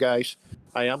with you guys.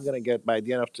 I am gonna get by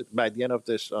the end of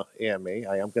this AMA.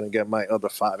 I am gonna get my other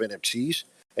 5 NFTs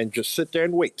and just sit there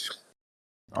and wait.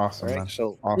 Awesome, All right. man.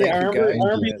 So Awesome. Yeah, I thank you remember, guys. I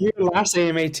remember you here last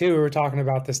AMA too. We were talking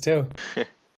about this too.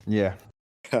 Yeah.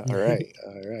 All right.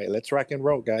 Let's rock and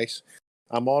roll, guys.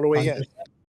 I'm all the way in.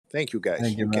 Thank you, guys.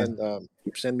 Thank you, You man.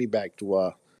 can send me back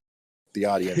to the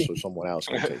audience so someone else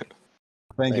can take it.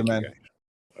 Thank you, man. guys.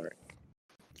 All right.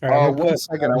 All right, I'm gonna One put-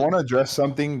 second. I want to address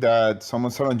something that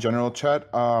someone said on general chat.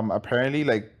 Apparently,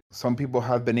 like some people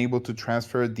have been able to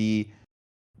transfer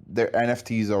their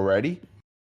NFTs already.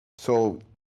 So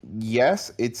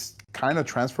yes, it's kind of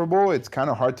transferable. It's kind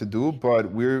of hard to do,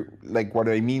 but we're like, what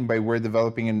I mean by we're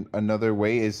developing in another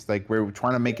way is like we're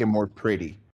trying to make it more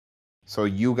pretty. So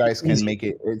you guys can Easy. make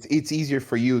it. It's easier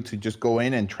for you to just go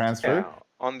in and transfer Yeah,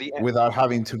 on the without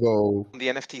having to go. on the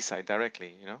NFT side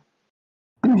directly,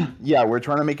 Yeah, we're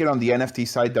trying to make it on the NFT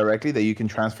side directly that you can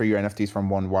transfer your NFTs from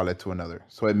one wallet to another.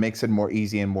 So it makes it more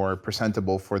easy and more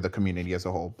presentable for the community as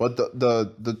a whole. But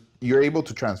the you're able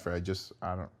to transfer. I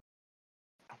don't.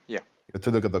 Yeah. You have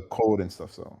to look at the code and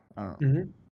stuff. So I don't know.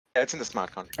 Mhm. Yeah, it's in the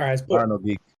smart contract. All right, let's I put, don't know,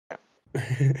 geek.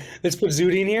 let's put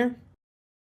Zudi in here.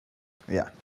 Yeah.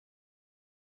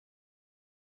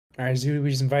 All right, Zudi, we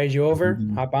just invited you over.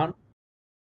 Mhm. Hop on.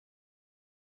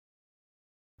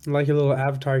 I like your little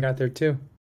avatar you got there too.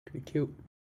 Pretty cute.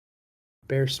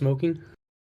 Bear smoking.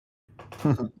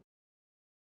 All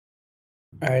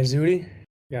right, Zudi,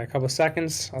 you got a couple of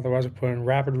seconds. Otherwise, we're putting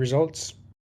rapid results.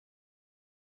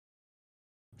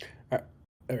 All right,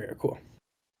 there we go. Cool.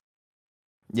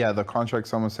 Yeah, the contract.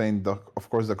 Someone's saying of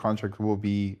course the contract will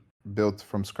be built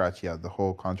from scratch. Yeah, the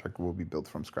whole contract will be built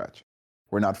from scratch.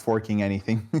 We're not forking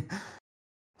anything.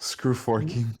 Screw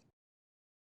forking.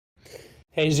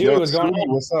 Hey, Zudi, Yo, what's going Scooby, on?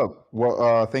 what's up?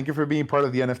 Well, thank you for being part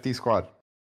of the NFT squad.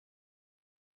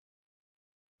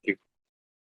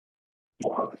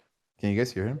 Can you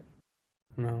guys hear him?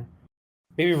 No.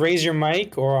 Maybe raise your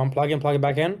mic or unplug and plug it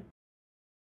back in.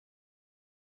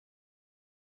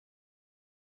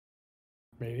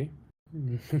 Maybe.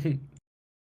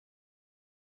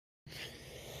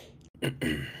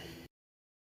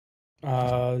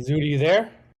 Zudi, you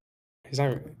there? He's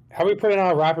not. How are we putting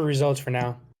out rapid results for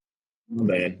now?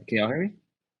 Man, can y'all hear me?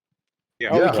 Yeah.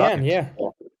 Oh, we Yeah. can. Yeah.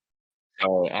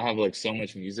 Oh, I have like so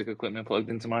much music equipment plugged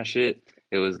into my shit.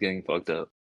 It was getting fucked up.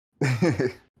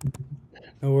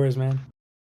 No worries, man.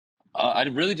 I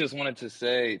really just wanted to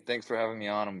say thanks for having me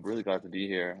on. I'm really glad to be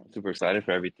here. I'm super excited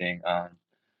for everything.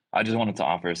 I just wanted to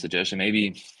offer a suggestion.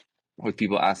 Maybe with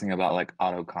people asking about like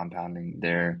auto compounding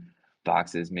their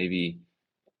boxes, maybe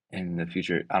in the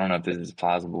future, I don't know if this is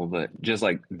plausible, but just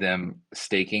like them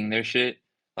staking their shit,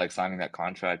 like signing that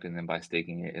contract, and then by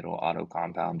staking it, it'll auto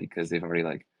compound because they've already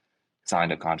like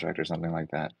signed a contract or something like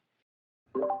that.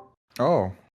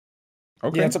 Oh,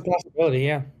 okay. Yeah, it's a possibility.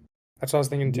 Yeah, that's what I was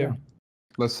thinking too. Yeah.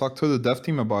 Let's talk to the dev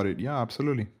team about it. Yeah,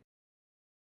 absolutely.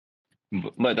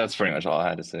 But that's pretty much all I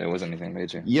had to say. It wasn't anything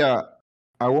major. Yeah,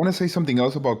 I want to say something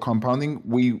else about compounding.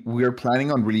 We are planning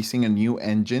on releasing a new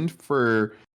engine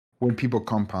for when people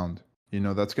compound.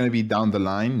 That's going to be down the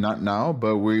line, not now,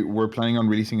 but we're planning on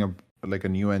releasing a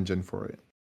new engine for it.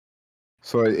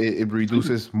 So it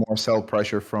reduces more cell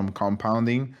pressure from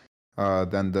compounding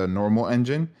than the normal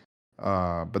engine,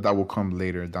 but that will come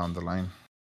later down the line.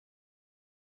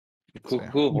 Cool, So,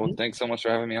 yeah. cool. Well, thanks so much for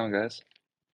having me on, guys.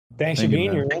 Thanks Thank for you,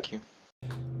 being man. here. Thank you.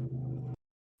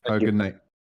 Have a good night.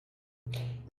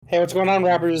 Hey, what's going on,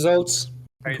 rapid results?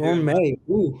 How you doing, man? Gourmet.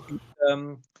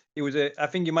 Ooh. It was I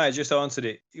think you might have just answered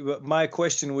it. My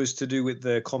question was to do with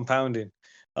the compounding.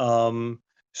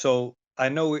 So I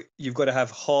know you've got to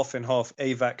have half and half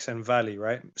AVAX and Valley,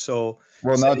 right? So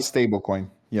Well, say- not stablecoin.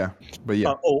 Yeah, but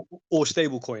yeah. or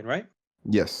stablecoin, right?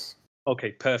 Yes.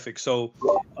 Okay, perfect. So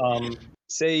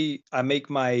say I make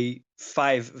my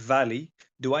 5 Valley,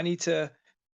 do I need to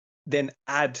then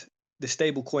add the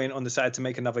stablecoin on the side to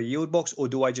make another yield box, or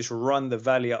do I just run the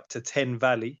Valley up to 10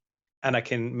 Valley and I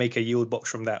can make a yield box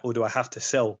from that, or do I have to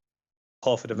sell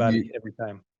half of the Valley every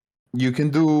time? You can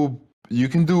do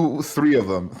 3 of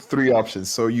them, 3 options.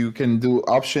 So you can do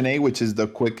option A, which is the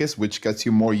quickest, which gets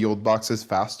you more yield boxes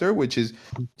faster, which is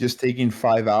just taking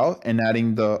 5 out and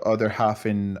adding the other half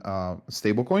in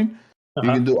stablecoin.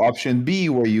 You can do option B,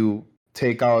 where you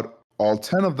take out all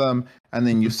 10 of them and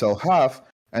then you sell half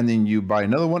and then you buy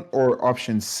another one. Or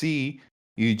option C,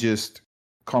 you just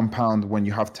compound when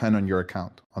you have 10 on your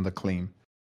account on the claim.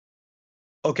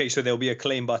 Okay, so there'll be a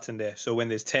claim button there. So when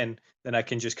there's 10, then I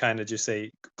can just kind of just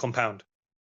say compound.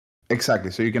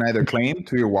 Exactly. So you can either claim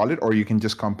to your wallet or you can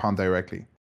just compound directly.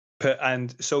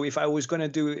 And so if I was going to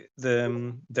do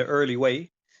the early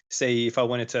way, say if I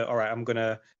wanted to, all right, I'm going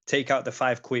to take out the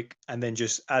 5 quick and then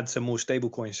just add some more stable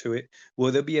coins to it,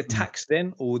 will there be a tax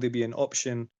then, or will there be an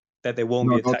option that there won't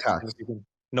No, be a no tax? tax.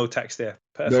 No tax there.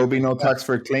 Perfect. There will be no tax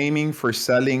for claiming, for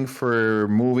selling, for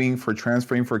moving, for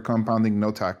transferring, for compounding.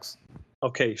 No tax.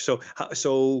 Okay, so how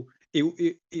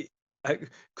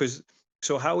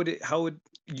would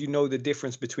you know the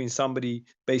difference between somebody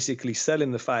basically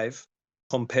selling the 5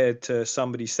 compared to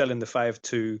somebody selling the 5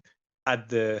 to add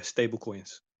the stable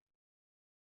coins?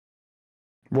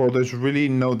 Well, there's really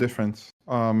no difference.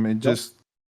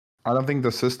 I don't think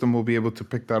the system will be able to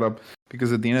pick that up,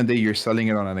 because at the end of the day, you're selling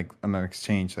it on an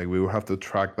exchange. Like, we will have to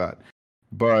track that.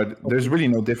 But there's really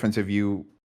no difference if you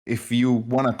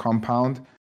want to compound.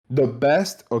 The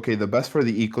best for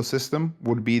the ecosystem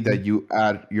would be that you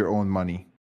add your own money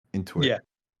into it. Yeah.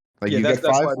 Like, Yeah, you that's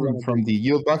get 5 what I wanna from the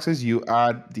yield boxes, you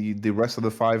add the rest of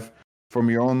the 5 from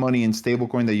your own money in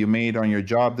stablecoin that you made on your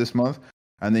job this month,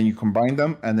 and then you combine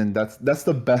them, and then that's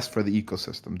the best for the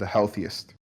ecosystem, the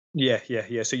healthiest. Yeah.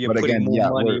 So you're But putting again,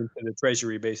 more money into the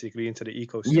treasury, basically, into the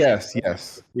ecosystem.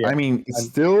 Yes. Yeah. I mean, it's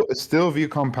still if you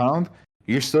compound,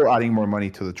 you're still adding more money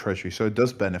to the treasury, so it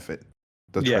does benefit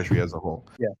the treasury as a whole.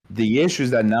 Yeah. The issue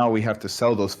is that now we have to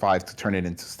sell those 5 to turn it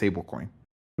into stablecoin.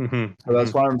 Mm-hmm. So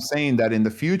that's why I'm saying that in the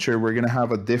future we're gonna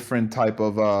have a different type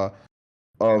of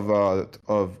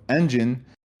engine,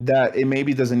 that it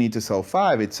maybe doesn't need to sell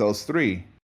 5, it sells 3,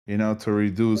 to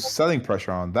reduce selling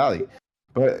pressure on Valley.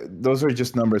 But those are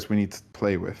just numbers we need to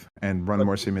play with and run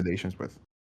more simulations with.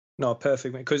 No,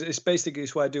 perfect, man. Because it's basically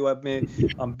what I do.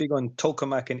 I'm big on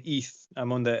tokamak and ETH.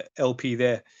 I'm on the LP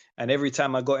there, and every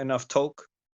time I got enough tok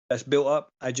that's built up,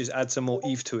 I just add some more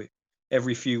ETH to it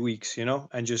every few weeks,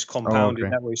 and just compound it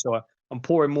that way. So I'm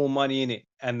pouring more money in it,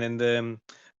 and then the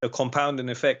compounding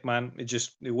effect, man,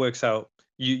 it works out.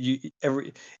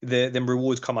 Them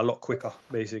rewards come a lot quicker,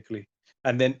 basically.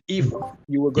 And then if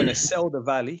you were going to sell the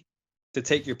Valley to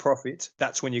take your profit,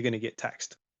 that's when you're going to get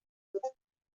taxed.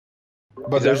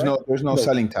 But there's right? no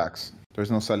selling tax.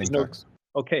 There's no selling tax.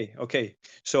 Okay.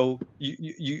 So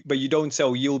you don't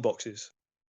sell yield boxes.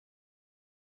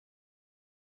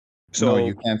 So no,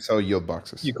 you can't sell yield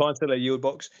boxes. you can't sell a yield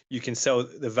box. You can sell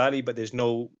the Valley, but there's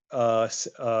no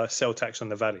sell tax on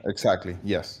the Valley. Exactly.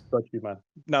 Yes. Got you, man.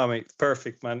 No, mate,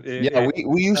 perfect, man. Yeah,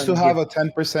 we used to sounds have good.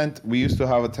 a 10%. We used to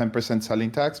have a 10%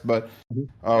 selling tax, but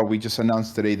we just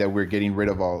announced today that we're getting rid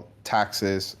of all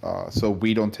taxes, so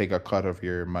we don't take a cut of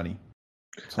your money.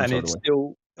 some And sort of it's way.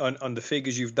 still on the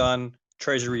figures you've done.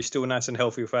 Treasury is still nice and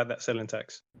healthy without that selling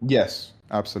tax. Yes,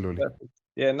 absolutely.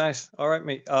 Yeah, nice. All right,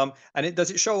 mate. And does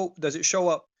it show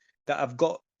up that I've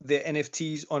got the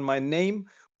NFTs on my name,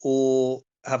 or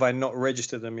have I not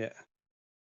registered them yet?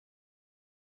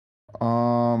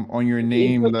 On your You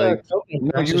name, put the like token no,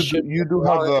 address, it should you be do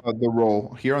have alright. the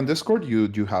role here on Discord. You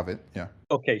do have it. Yeah.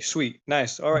 Okay, sweet,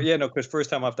 nice. All right, yeah, no, because first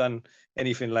time I've done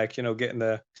anything like getting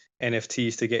the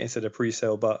NFTs to get into the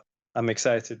pre-sale, but I'm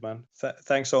excited, man.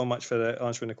 Thanks so much for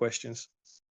answering the questions.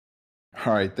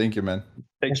 All right. Thank you, man. Take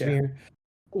Thanks for care. being here.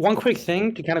 One quick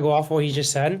thing to kind of go off what he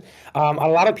just said. A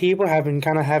lot of people have been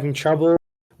kind of having trouble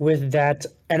with that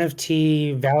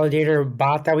NFT validator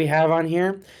bot that we have on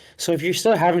here. So if you're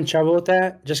still having trouble with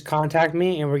that, just contact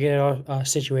me and we'll get it all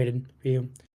situated for you.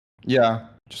 Yeah.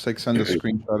 Just like send a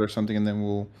screenshot or something, and then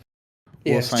we'll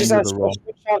Yes, assign just you a the role.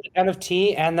 screenshot of the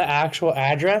NFT and the actual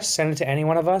address. Send it to any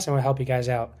one of us, and we'll help you guys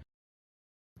out.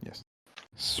 Yes.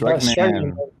 But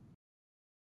Sregman.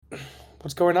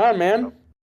 what's going on, man?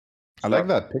 I like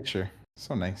that picture.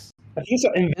 So nice. I think it's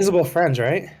Invisible Friends,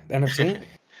 right? The NFT.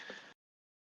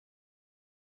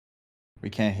 We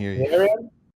can't hear you. Yeah,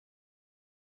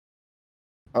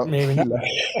 Oh, maybe not.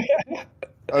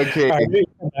 Okay. All right, maybe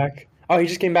come back. Oh, he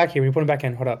just came back here. We put him back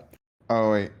in. Hold up.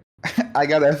 Oh wait. I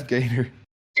got F Gator.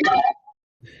 Hey,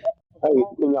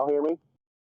 can y'all hear me?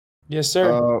 Yes,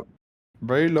 sir.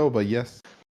 Very low, but yes.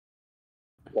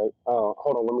 Okay.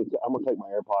 Hold on. I'm gonna take my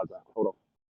AirPods out. Hold on.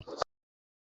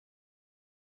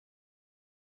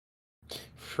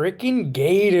 Freaking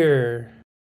Gator.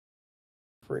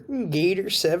 Freaking Gator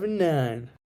 79.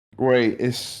 Wait,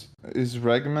 is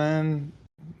Regman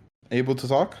able to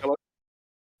talk? Hello?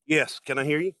 Yes. Can I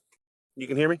hear you? You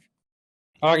can hear me?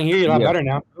 Oh, I can hear you a lot Yes. better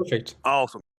now. Perfect.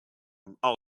 Awesome.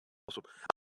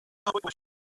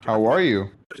 How are you?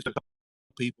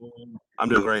 People, I'm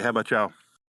doing great. How about y'all?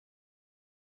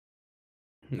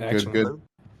 Excellent. Good.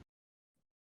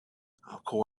 Of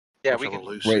course. Yeah, we we have a can.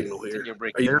 loose Wait. signal I think here. you're Are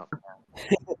breaking you up.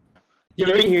 Yeah,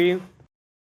 we can hear you.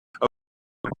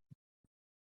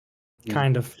 Yeah.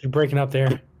 Kind of. You're breaking up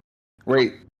there.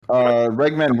 Wait,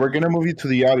 Regman, we're gonna move you to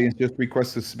the audience. Just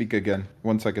request to speak again.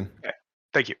 1 second.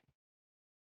 Thank you.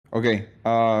 Okay.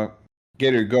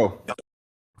 Gator, go.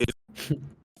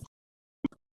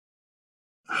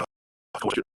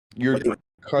 You're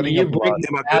cutting You're up a lot. breaking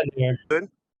Am I bad there. good?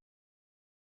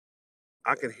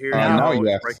 I can hear Now, you.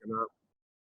 yes. Breaking up.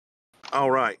 All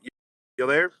right. You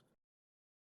there?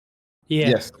 Yeah.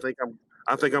 Yes.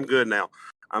 I think I'm good now.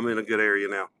 I'm in a good area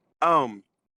now.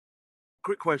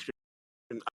 Quick question.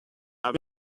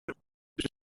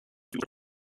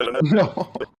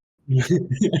 No.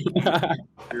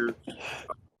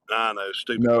 I know,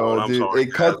 stupid phone. No, I'm dude. sorry.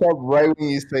 It cuts up right when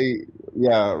you say,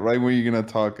 yeah, right when you're gonna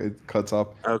talk. It cuts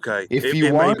up. Okay. If it you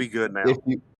may want, be good now. if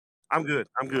you I'm good.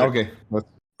 okay,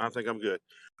 I think I'm good.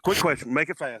 Quick question. Make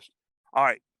it fast. All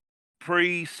right.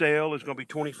 Pre-sale is going to be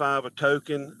 25 a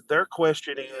token. Their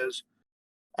question is,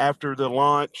 after the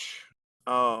launch,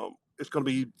 it's going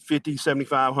to be 50,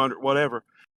 75, 100, whatever.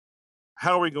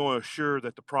 How are we going to assure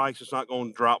that the price is not going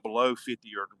to drop below 50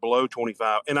 or below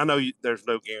 25? And I know there's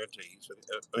no guarantees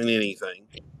in anything,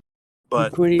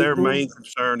 but their main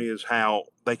concern is how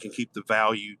they can keep the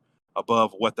value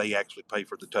above what they actually pay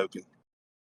for the token.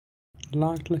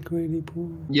 Locked liquidity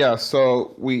pool. yeah.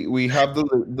 So we have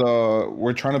the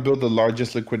we're trying to build the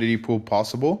largest liquidity pool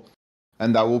possible,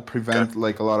 and that will prevent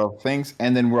like a lot of things.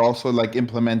 And then we're also like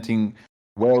implementing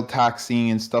whale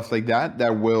taxing and stuff like that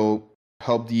that will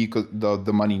help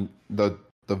the money the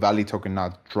Valley token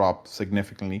not drop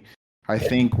significantly. I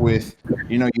think with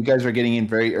you guys are getting in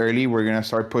very early, we're gonna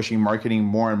start pushing marketing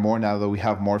more and more now that we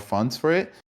have more funds for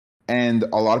it. And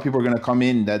a lot of people are gonna come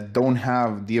in that don't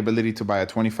have the ability to buy a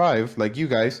 25 like you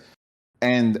guys.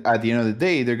 And at the end of the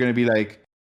day, they're gonna be like,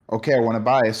 okay, I want to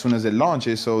buy as soon as it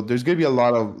launches. So there's gonna be a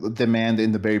lot of demand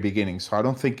in the very beginning. So I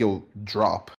don't think it'll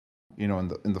drop, in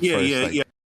the first. Yeah.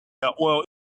 Well,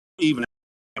 even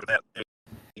after that.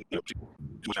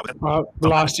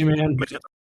 Lost you, man.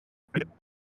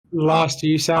 Lost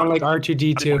you. You sound like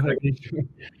R2D2.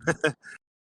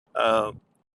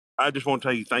 I just want to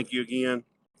tell you thank you again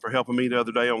for helping me the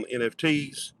other day on the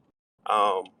NFTs.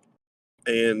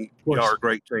 And y'all are a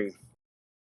great team.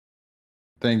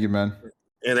 Thank you, man.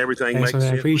 And everything Thanks, makes man. I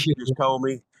sense. appreciate You just told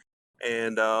me.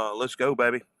 And let's go,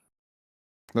 baby.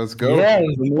 Let's go. Yeah,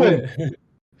 let's do it.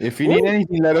 If you need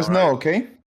anything, let us All know, right. okay?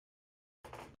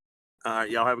 All right,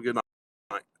 y'all have a good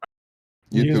night.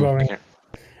 You as too. well, man. Here.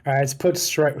 All right, let's put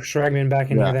Stragman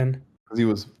back in Yeah. here then. 'Cause he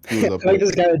was I up like there.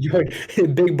 this guy that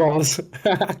joined. Big balls.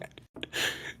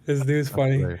 This dude's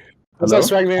funny. Right. What's Hello? up,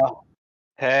 Stragman?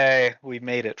 Hey, we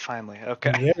made it finally.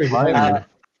 Okay. There we go.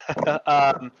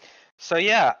 Finally. So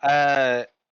yeah,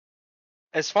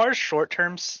 as far as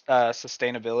short-term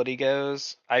sustainability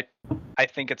goes, I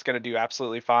think it's going to do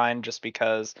absolutely fine just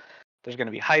because there's going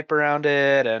to be hype around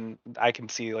it, and I can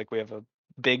see like we have a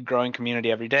big growing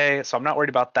community every day, so I'm not worried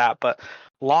about that. But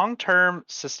long-term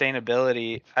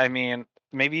sustainability, I mean,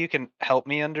 maybe you can help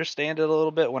me understand it a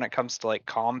little bit when it comes to like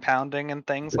compounding and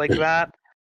things like that.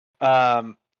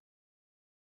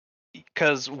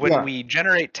 Because when Yeah. we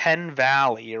generate 10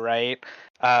 Valley, right?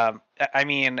 I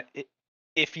mean,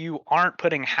 if you aren't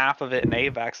putting half of it in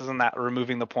AVAX, isn't that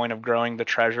removing the point of growing the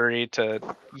treasury to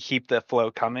keep the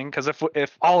flow coming? Because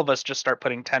if all of us just start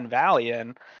putting 10 Valley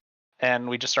in and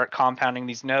we just start compounding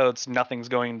these nodes, nothing's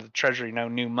going to the treasury, no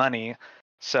new money.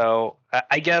 So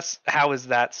I guess how is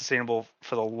that sustainable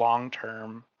for the long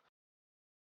term?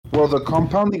 Well, the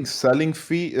compounding selling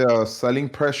selling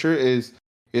pressure is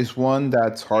one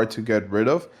that's hard to get rid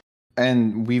of,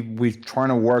 and we're trying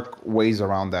to work ways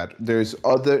around that. There's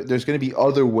going to be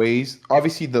other ways.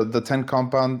 Obviously, the 10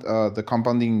 compound the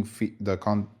compounding fee, the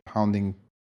compounding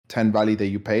 10 value that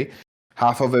you pay,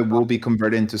 half of it will be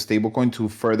converted into stablecoin to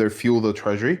further fuel the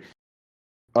treasury.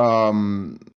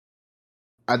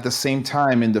 At the same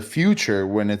time, in the future,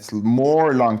 when it's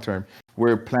more long term,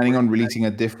 we're planning on releasing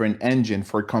a different engine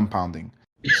for compounding.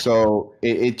 So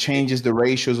it changes the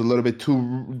ratios a little bit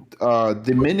to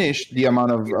diminish the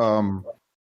amount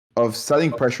of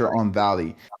selling pressure on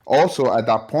Valley. Also, at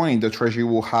that point, the treasury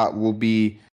will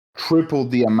be triple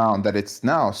the amount that it's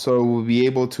now. So we'll be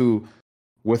able to,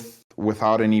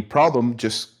 without any problem,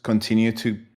 just continue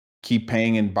to keep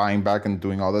paying and buying back and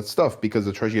doing all that stuff because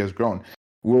the treasury has grown.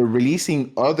 We're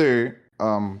releasing other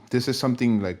this is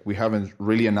something like we haven't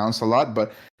really announced a lot,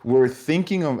 but we're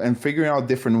thinking of and figuring out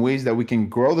different ways that we can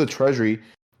grow the treasury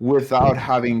without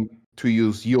having to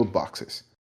use yield boxes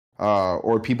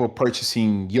or people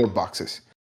purchasing yield boxes.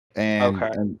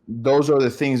 And those are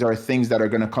the things that are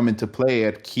going to come into play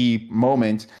at key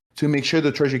moments to make sure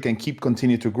the treasury can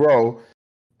continue to grow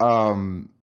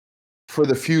for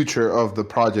the future of the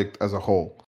project as a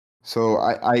whole. So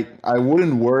I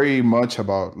wouldn't worry much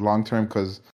about long term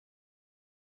because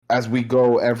as we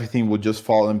go, everything will just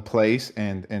fall in place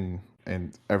and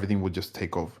everything will just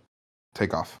take off.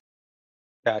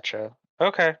 Gotcha.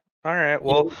 Okay. All right.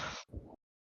 Well,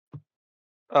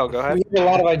 oh, go ahead. We have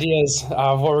a lot of ideas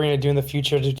of what we're going to do in the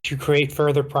future to create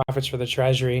further profits for the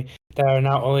treasury that are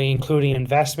not only including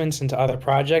investments into other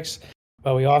projects,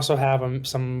 but we also have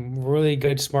some really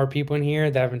good, smart people in here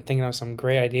that have been thinking of some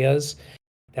great ideas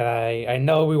that I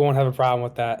know we won't have a problem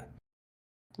with that.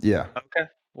 Yeah. Okay.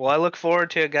 Well, I look forward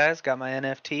to it, guys. Got my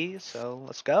NFT, so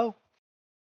let's go.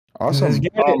 Awesome. Let's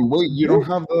get it. Wait, you don't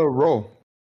have the role.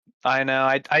 I know.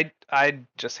 I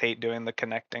just hate doing the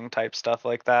connecting type stuff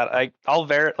like that. I'll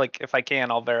like if I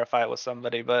can, I'll verify it with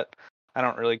somebody, but I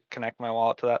don't really connect my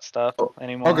wallet to that stuff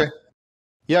anymore. Okay.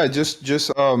 Yeah, just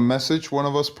message one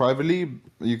of us privately.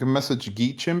 You can message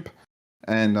GeekChimp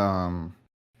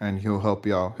and he'll help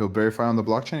you out. He'll verify on the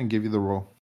blockchain and give you the role.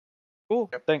 Cool.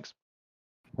 Thanks.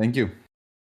 Thank you.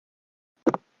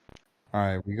 All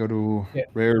right, we go to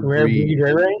Rare Breed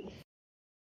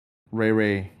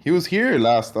Ray. He was here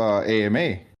last AMA.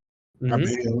 I've been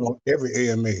here on every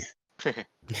AMA.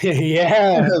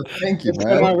 Yeah. Thank you, What's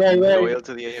man. going on, Ray? Loyal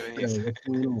to the Yeah, AMAs. what's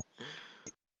going on?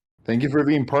 Thank you for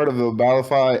being part of the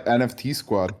ValiFi NFT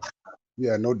squad.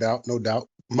 Yeah, no doubt, no doubt.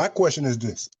 My question is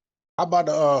this: how about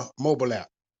the mobile app?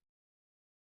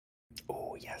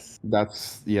 Oh yes.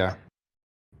 That's yeah.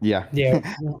 Yeah,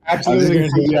 I was absolutely. gonna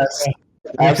say yes.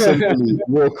 Absolutely,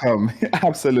 will come.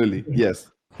 Absolutely,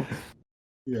 yes.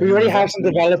 Yeah, We already have some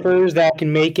developers that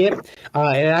can make it.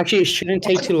 And actually, it shouldn't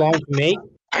take too long to make.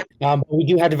 But we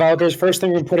do have developers. First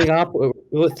thing we're putting up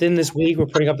within this week, we're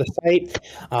putting up the site.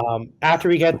 After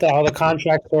we get all the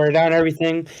contracts sorted out and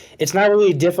everything, it's not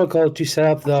really difficult to set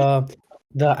up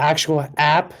the actual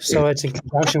app. So it's in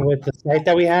conjunction with the site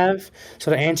that we have.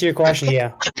 So to answer your question,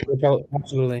 yeah,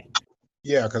 absolutely.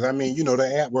 Yeah, because I mean,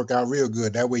 the app work out real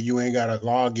good. That way, you ain't got to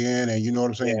log in and you know what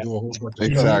I'm saying, do a whole bunch of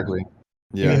Exactly. stuff.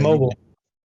 Yeah. Mobile.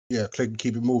 Yeah, click and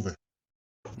keep it moving.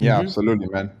 Yeah, absolutely,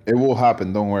 man. It will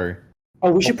happen. Don't worry. Oh,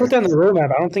 we should put that in the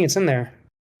roadmap. I don't think it's in there.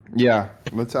 Yeah,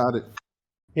 let's add it.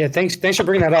 Yeah, thanks for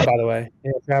bringing that up, by the way.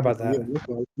 Yeah, I forgot about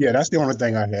that. Yeah, that's the only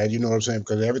thing I had. You know what I'm saying?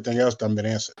 Because everything else done been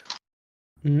answered.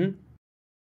 Mm-hmm.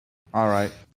 All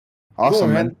right.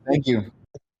 Awesome, man. man. Thank you.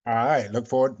 All right. Look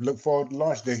forward to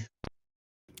launch day.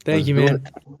 Thank Let's you, do man. it.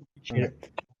 Appreciate it.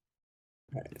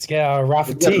 All right, let's get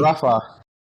Rafa Let's get T.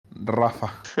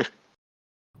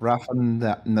 Rafa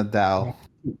Nadal.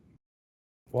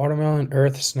 Watermelon,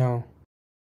 earth, snow.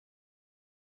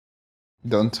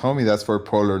 Don't tell me that's for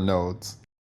polar nodes.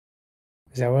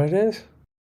 Is that what it is?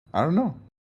 I don't know.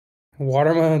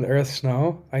 Watermelon, earth,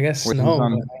 snow. I guess Wait,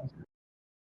 snow.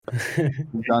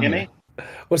 he's on Hear here. me?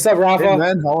 What's up, Hey, Rafa?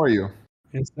 man, how are you?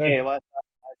 Yes, sir. Hey, what?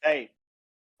 Hey,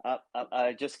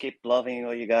 I just keep loving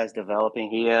what you guys developing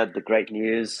here. The great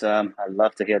news. I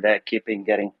love to hear that. Keeping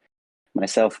getting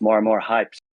myself more and more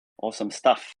hyped. Awesome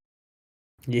stuff.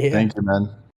 Yeah. Thank you, man.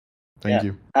 Thank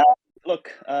Yeah. you.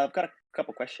 Look, I've got a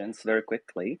couple questions very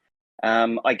quickly.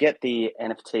 I get the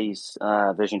NFTs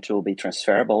version 2 will be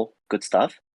transferable. Good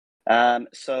stuff.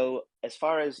 So as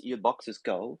far as your boxes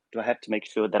go, do I have to make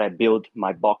sure that I build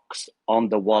my box on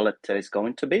the wallet that it's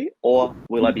going to be, or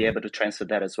will I be able to transfer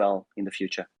that as well in the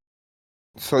future?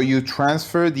 So you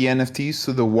transfer the NFTs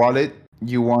to the wallet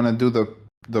you want to do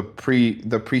the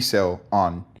pre-sale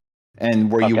on,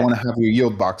 and where you Okay. want to have your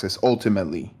yield boxes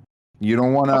ultimately. You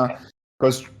don't want Okay. to,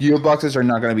 because yield boxes are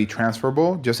not going to be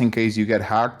transferable. Just in case you get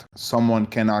hacked, someone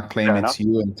cannot claim Fair it's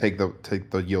enough. you and take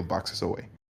the yield boxes away.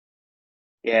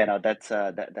 Yeah, no, that's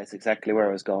exactly where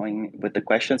I was going with the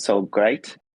question. So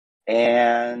great.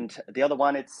 And the other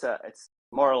one, it's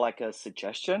more like a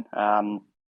suggestion.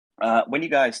 When you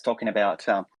guys talking about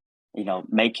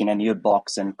making a new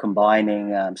box and combining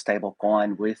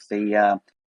stablecoin with the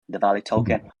Valley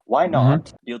token, why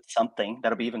not build something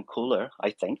that'll be even cooler?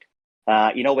 I think.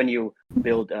 When you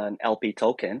build an LP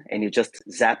token and you just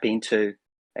zap into,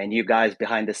 and you guys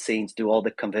behind the scenes do all the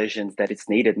conversions that it's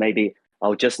needed. Maybe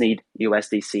I'll just need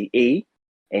USDCE,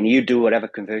 and you do whatever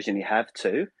conversion you have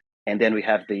to, and then we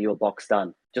have the yield box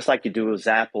done. Just like you do with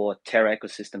Zap or Terra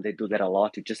ecosystem, they do that a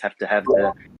lot. You just have to have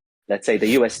let's say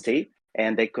the UST,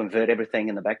 and they convert everything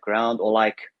in the background, or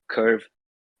like Curve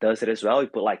does it as well. You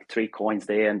put like 3 coins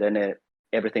there, and then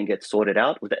everything gets sorted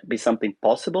out. Would that be something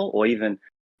possible, or even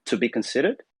to be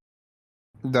considered?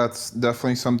 That's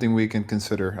definitely something we can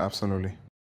consider. Absolutely.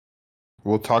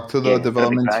 We'll talk to the Yeah, that'd be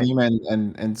development great. team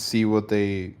and see what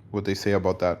they say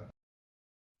about that.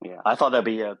 Yeah, I thought that'd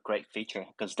be a great feature,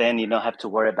 because then you don't have to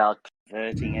worry about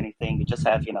converting anything. You just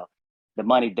have, the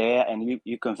money there, and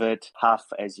you convert half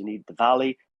as you need the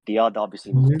Valley. The other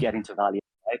obviously will get into Valley,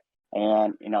 right?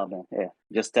 And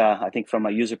just I think from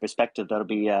a user perspective, that'll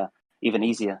be even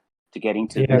easier to get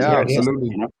into. Yeah, Yeah, yeah.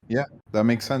 absolutely. Yeah, that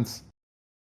makes sense.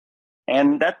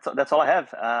 And that's all I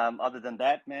have. Other than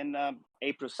that, man,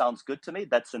 April sounds good to me.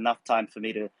 That's enough time for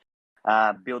me to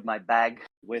build my bag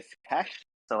with cash,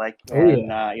 so I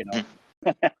can,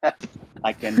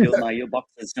 I can build my U-box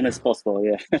as soon as possible.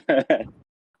 Yeah.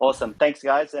 Awesome. Thanks,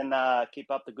 guys, and keep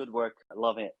up the good work. I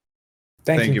love it.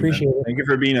 Thank you. man. Appreciate it. Thank you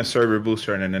for being a server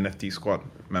booster and an NFT squad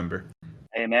member.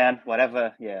 Hey, man,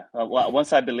 whatever. Yeah.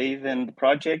 Once I believe in the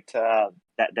project,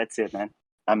 that's it, man.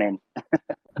 I'm in.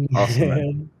 Awesome,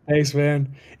 man. Thanks,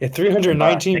 man. Yeah,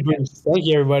 319 boosts. Thank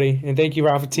you, everybody. And thank you,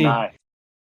 Rafa T. Nice.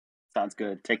 Sounds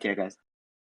good. Take care, guys.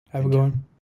 Have a good one.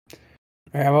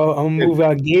 All right, I'm going to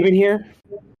move Gabe in here.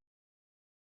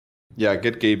 Yeah,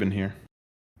 get Gabe in here.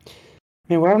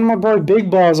 Man, why don't my boy Big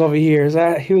Balls over here?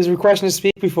 He was requesting to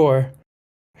speak before.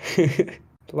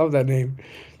 Love that name.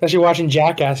 Actually watching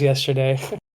Jackass yesterday.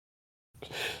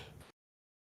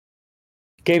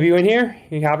 Gabe, you in here?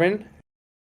 You hop in?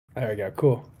 There we go.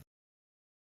 Cool.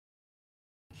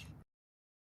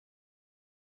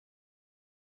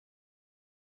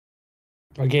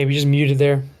 Oh, Gabe, you just muted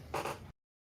there.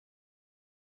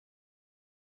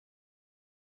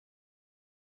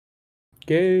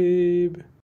 Gabe.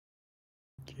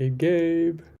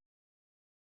 Gabe.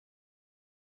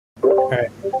 All right.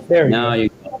 There we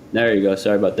go. There you go.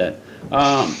 Sorry about that.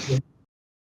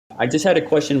 I just had a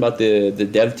question about the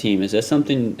dev team. Is that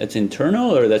something that's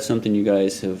internal, or that's something you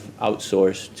guys have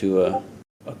outsourced to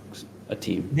a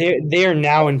team? They are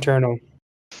now internal.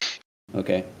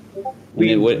 Okay. And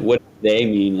then what do they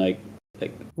mean? Like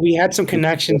we had some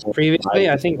connections previously.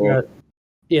 I think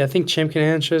I think Chimp can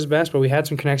answer this best, but we had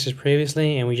some connections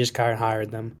previously, and we just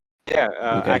hired them. Yeah,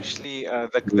 Okay. actually,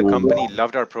 the company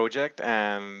loved our project,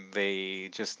 and they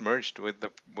just merged with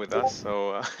us.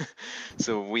 So,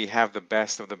 so we have the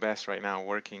best of the best right now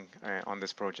working on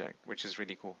this project, which is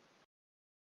really cool.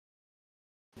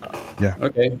 Yeah.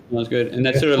 Okay, sounds good. And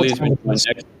that sort of leads me to my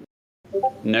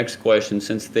next question.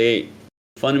 Since they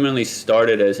fundamentally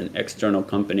started as an external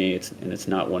company, it's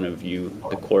not one of you,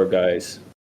 the core guys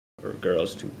or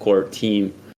girls, core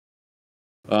team.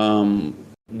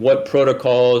 what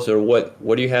protocols or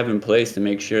what do you have in place to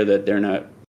make sure that they're not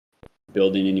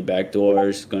building any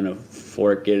backdoors, going to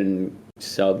fork it and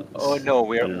sell? Oh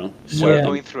no, I don't know. we're Yeah.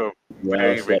 going through a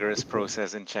very else, like- rigorous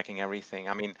process in checking everything.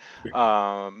 I mean,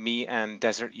 me and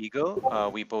Desert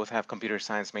Eagle, we both have computer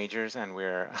science majors, and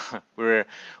we're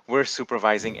we're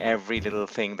supervising every little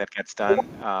thing that gets done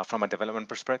from a development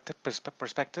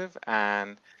perspective.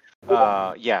 And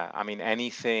yeah, I mean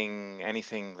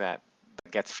anything that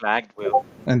gets flagged will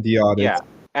And the audit. yeah,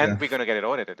 and Yeah. we're gonna get it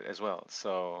audited as well.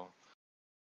 So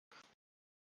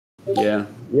Yeah.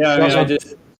 I mean, I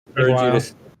just encourage you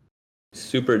to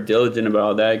super diligent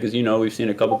about that, because we've seen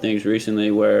a couple things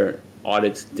recently where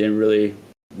audits didn't really.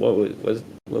 What was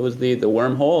the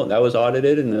wormhole that was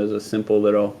audited, and it was a simple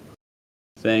little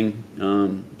thing.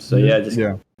 So yeah, just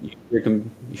use your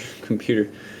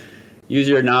computer, use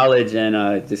your knowledge,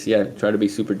 and just try to be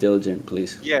super diligent,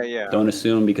 please. yeah. Don't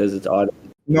assume because it's audited.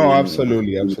 No,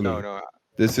 absolutely. No.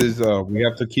 This is we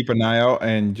have to keep an eye out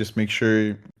and just make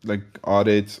sure like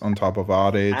audits on top of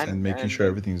audits and making sure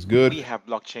everything's good. We have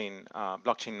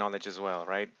blockchain knowledge as well,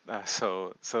 right?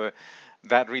 So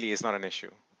that really is not an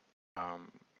issue.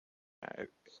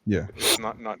 Yeah. It's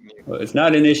not new. Well, it's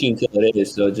not an issue until it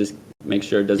is, so just make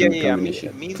sure it doesn't become an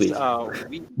issue, Means please.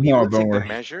 we No, will don't take the worry.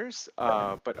 measures,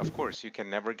 but of course you can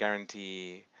never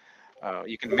guarantee.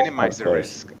 You can minimize the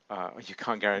risk. You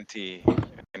can't guarantee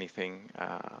anything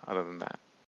other than that.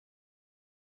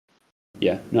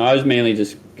 Yeah, no, I was mainly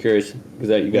just curious because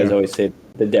you guys always say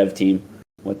the dev team,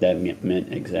 what that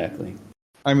meant exactly.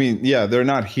 I mean, yeah, they're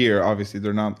not here. Obviously,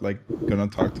 they're not like gonna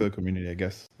talk to the community. I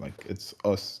guess like it's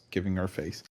us giving our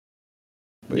face.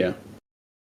 But, yeah.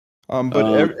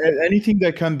 But anything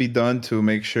that can be done to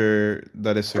make sure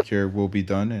that it's secure will be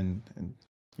done, and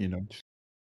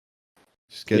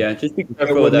just get. Just be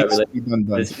careful with that.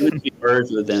 As soon as you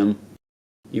merge with them,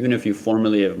 even if you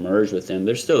formally have merged with them,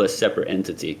 they're still a separate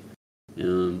entity.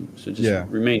 So just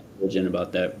remain diligent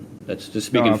about that. That's just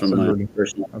speaking from my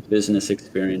personal business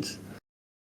experience.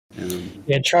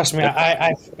 Trust me,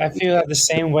 I feel that the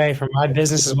same way for my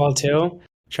business as well too.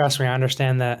 Trust me, I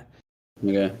understand that.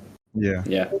 Okay.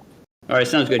 Yeah. All right,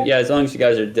 sounds good. Yeah, as long as you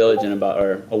guys are diligent about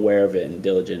or aware of it and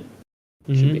diligent.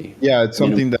 Should be. Yeah, it's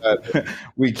something that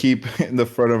we keep in the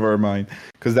front of our mind,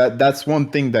 because that's one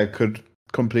thing that could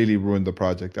completely ruin the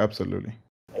project. Absolutely.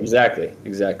 Exactly.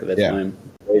 That's why I'm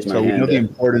raising my So we hand know the there.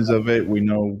 importance of it. We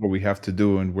know what we have to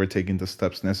do, and we're taking the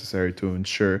steps necessary to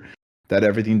ensure that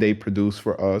everything they produce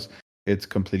for us, it's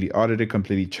completely audited,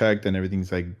 completely checked, and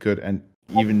everything's like good. And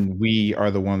even we are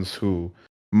the ones who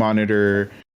monitor,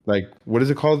 like, what is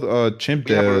it called? Chimp,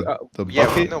 the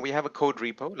bucket? We have a code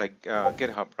repo like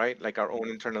GitHub, right? Like our own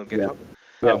internal GitHub,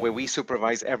 where we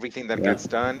supervise everything that gets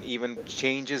done, even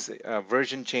changes,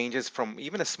 version changes from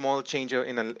even a small change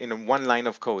in a one line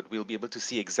of code. We'll be able to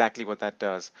see exactly what that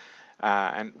does.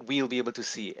 And we'll be able to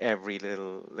see every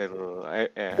little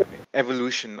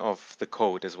evolution of the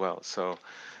code as well. So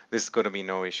there's going to be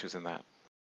no issues in that.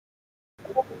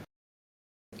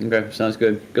 Okay, sounds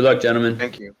good. Good luck, gentlemen.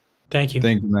 Thank you. Thank you.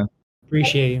 Thank you, man.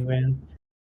 Appreciate you, man.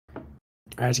 All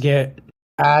right, let's get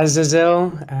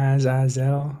Azazel.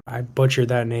 I butchered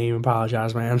that name.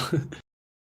 Apologize, man.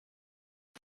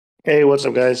 Hey, what's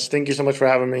up, guys? Thank you so much for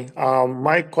having me.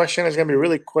 My question is going to be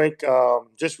really quick,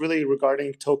 just really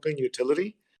regarding token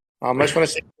utility. I just want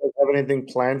to see if you guys have anything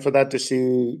planned for that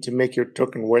to make your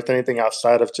token worth anything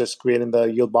outside of just creating the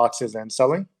yield boxes and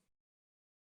selling.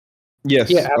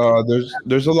 Yes,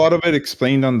 there's a lot of it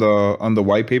explained on the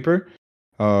white paper.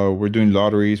 We're doing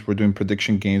lotteries, we're doing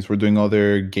prediction games, we're doing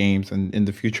other games, and in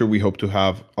the future we hope to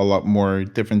have a lot more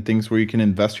different things where you can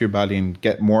invest your value and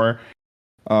get more,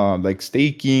 like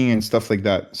staking and stuff like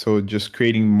that. So just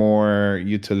creating more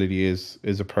utility is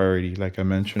a priority, like I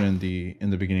mentioned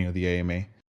in the beginning of the AMA.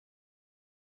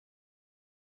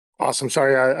 Awesome.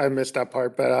 Sorry, I missed that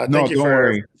part, but No, thank you don't for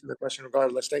worry. the question.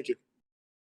 Regardless, thank you.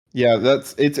 Yeah,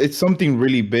 it's something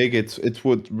really big. It's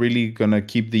what really gonna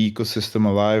keep the ecosystem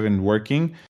alive and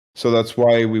working. So that's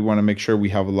why we want to make sure we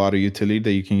have a lot of utility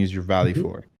that you can use your Valley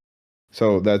for.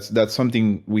 So that's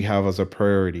something we have as a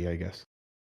priority, I guess.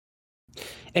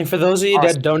 And for those of you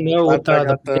that don't know what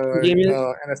the game is,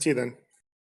 NFT then.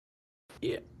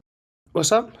 Yeah.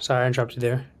 What's up? Sorry, I interrupted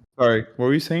there. Sorry, what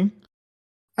were you saying?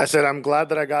 I said I'm glad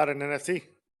that I got an NFT.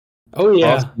 Oh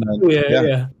yeah. Awesome, man. Oh,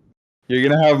 yeah. You're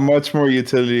gonna have much more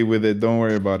utility with it. Don't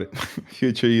worry about it.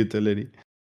 Future utility.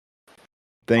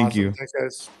 Thank you. Thanks,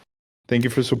 guys. Thank you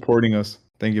for supporting us.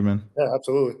 Thank you, man. Yeah,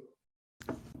 absolutely.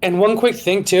 And one quick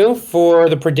thing too, for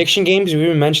the prediction games, we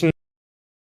even mentioned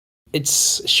it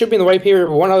should be in the white paper.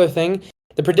 But one other thing,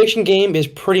 The prediction game is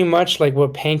pretty much like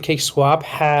what Pancake Swap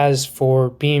has for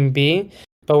BNB,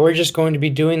 but we're just going to be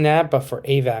doing that, but for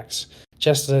AVAX,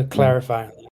 just to clarify.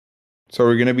 So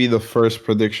we're gonna be the first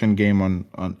prediction game on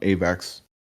AVAX.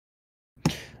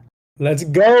 Let's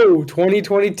go,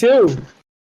 2022.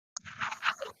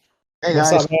 Hey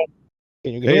What's guys, up, man?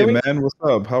 can you Hey hear me? man, what's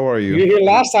up? How are You were you? here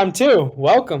last time too.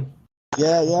 Welcome.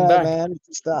 Yeah, Welcome yeah, back. man.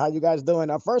 Just, how you guys doing?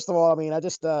 First of all, I mean,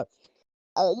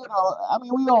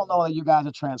 we all know that you guys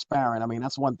are transparent. I mean,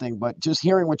 that's one thing. But just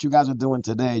hearing what you guys are doing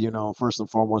today, first and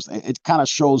foremost, it kind of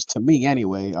shows to me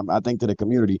anyway. I think to the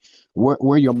community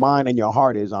where your mind and your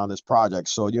heart is on this project.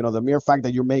 So, the mere fact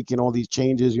that you're making all these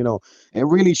changes, it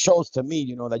really shows to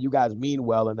me, that you guys mean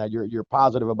well and that you're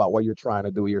positive about what you're trying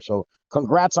to do here. So,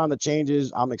 congrats on the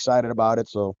changes. I'm excited about it.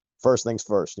 So, first things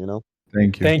first,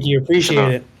 Thank you. Thank you.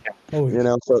 Appreciate it. Always.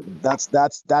 So that's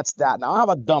that. Now I have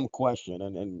a dumb question,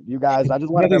 and you guys, I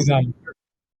just wanted Nothing's to,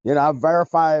 dumb. I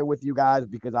verify it with you guys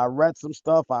because I read some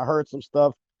stuff, I heard some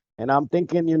stuff, and I'm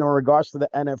thinking, in regards to the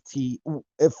NFT,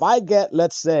 if I get,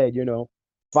 let's say,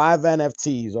 5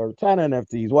 NFTs or 10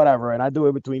 NFTs, whatever, and I do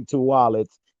it between 2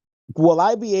 wallets, will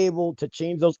I be able to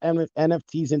change those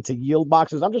NFTs into yield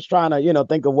boxes? I'm just trying to,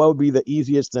 think of what would be the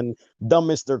easiest and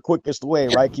dumbest or quickest way,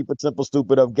 right? Keep it simple,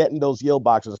 stupid, of getting those yield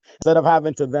boxes instead of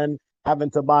having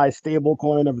to buy stable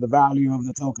coin of the value of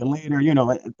the token later,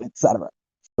 etc.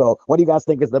 So what do you guys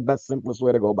think is the best, simplest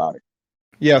way to go about it?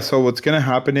 Yeah, so what's gonna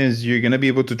happen is you're gonna be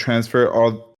able to transfer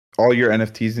all your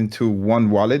NFTs into one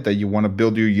wallet that you want to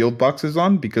build your yield boxes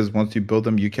on, because once you build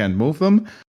them, you can't move them.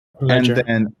 Ledger.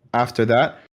 And then after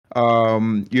that,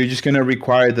 you're just gonna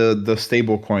require the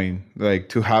stable coin, like,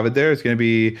 to have it there. It's gonna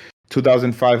be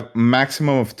 2005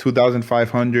 maximum of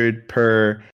 2,500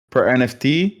 per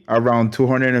NFT, around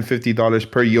 $250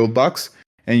 per yield box,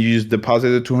 and you just deposit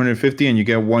the 250 and you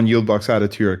get one yield box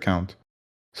added to your account.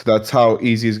 So that's how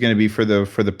easy it's gonna be for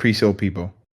the pre-sale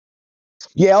people.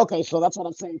 Yeah, okay, so that's what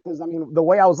I'm saying. Because I mean, the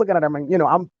way I was looking at it, I mean,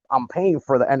 I'm paying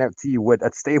for the NFT with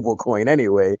a stable coin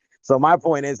anyway. So my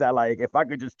point is that, like, if I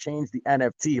could just change the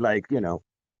NFT, like,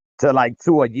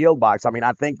 to a yield box, I mean,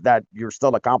 I think that you're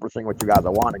still accomplishing what you guys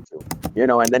are wanting to,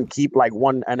 and then keep like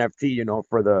one NFT,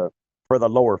 for the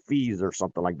lower fees or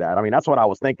something like that. I mean, that's what I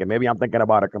was thinking. Maybe I'm thinking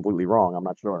about it completely wrong. I'm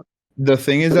not sure. The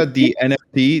thing is that the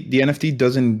NFT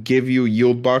doesn't give you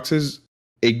yield boxes.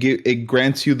 It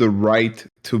grants you the right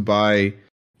to buy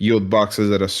yield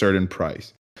boxes at a certain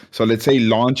price. So let's say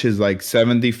launch is like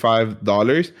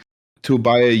 $75. To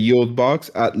buy a yield box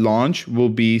at launch will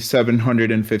be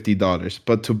 $750.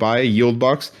 But to buy a yield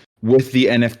box with the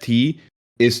NFT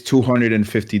is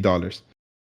 $250.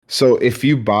 So if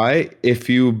you buy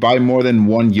more than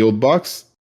one yield box,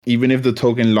 even if the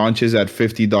token launches at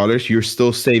 $50, you're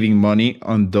still saving money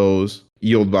on those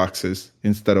yield boxes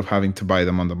instead of having to buy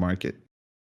them on the market.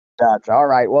 Gotcha. All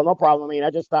right. Well, no problem. I mean,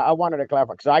 I wanted to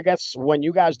clarify because I guess when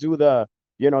you guys do the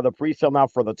pre-sale now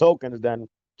for the tokens, then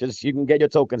just you can get your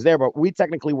tokens there, but we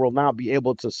technically will not be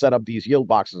able to set up these yield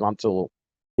boxes until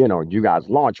you guys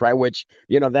launch, right? Which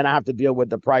then I have to deal with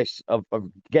the price of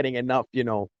getting enough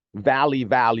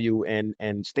value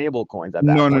and stable coins at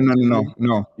that No, no, point. no, no, no,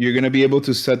 no. You're gonna be able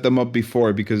to set them up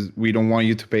before, because we don't want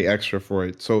you to pay extra for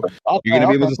it. So you're gonna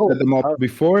be able to Cool. set them up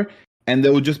before, and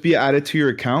they will just be added to your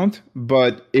account,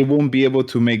 but it won't be able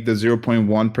to make the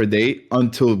 0.1 per day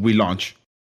until we launch.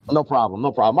 No problem.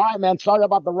 No problem. All right, man. Sorry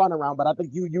about the runaround, but I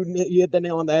think you hit the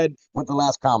nail on the head with the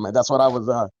last comment. That's what I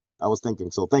was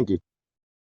thinking. So thank you.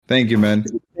 Thank you, man.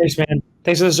 Thanks, man.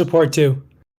 Thanks for the support too.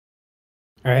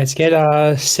 All right, let's get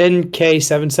Sin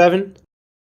K77.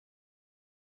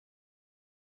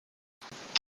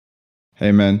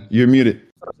 Hey, man, you're muted.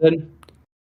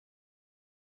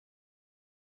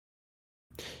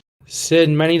 Sid,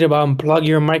 might need to unplug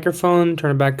your microphone,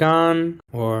 turn it back on,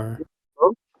 or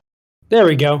there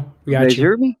we go. We got guys you.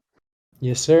 hear me?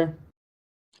 Yes, sir.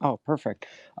 Oh, perfect.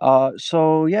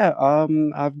 So yeah,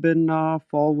 I've been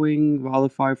following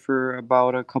ValiFi for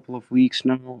about a couple of weeks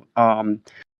now.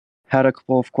 Had a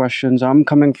couple of questions. I'm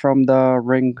coming from the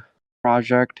Ring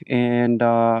project, and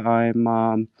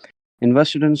I'm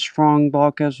invested in Strong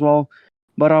Block as well.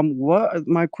 But what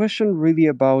my question really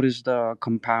about is the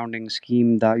compounding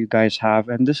scheme that you guys have,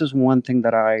 and this is one thing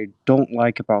that I don't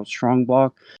like about Strong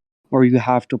Block, where you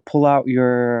have to pull out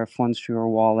your funds to your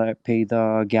wallet, pay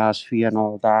the gas fee and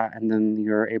all that, and then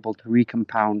you're able to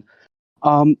recompound.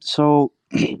 So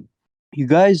you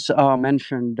guys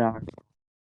mentioned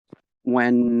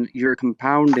when you're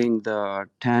compounding the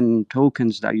 10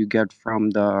 tokens that you get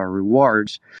from the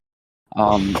rewards,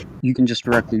 you can just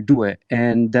directly do it,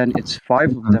 and then it's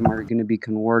 5 of them are going to be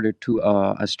converted to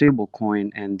a stable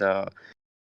coin, and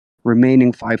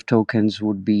remaining 5 tokens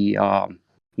would be in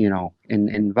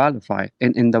ValiFi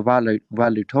in the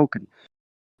value token.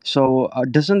 So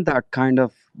doesn't that kind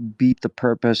of beat the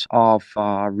purpose of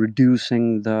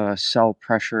reducing the sell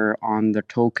pressure on the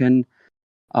token?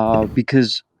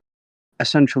 Because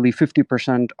essentially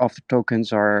 50% of the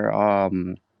tokens are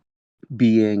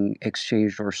being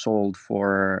exchanged or sold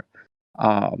for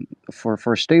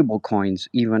stable coins,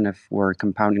 even if we're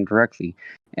compounding directly.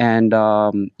 And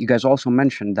you guys also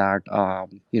mentioned that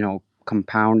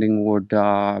compounding would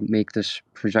make this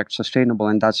project sustainable,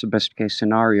 and that's the best case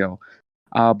scenario.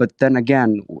 But then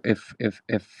again, if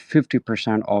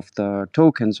 50% of the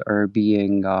tokens are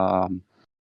being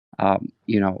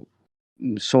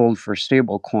sold for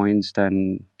stable coins,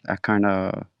 then that kind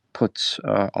of puts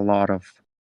a lot of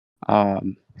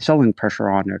selling pressure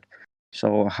on it.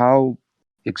 So how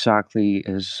exactly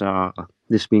is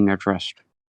this being addressed?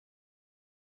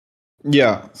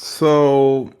 Yeah,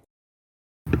 so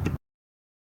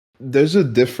there's a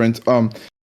difference.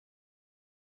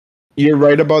 You're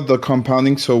right about the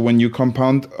compounding. So when you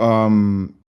compound,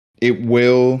 it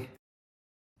will,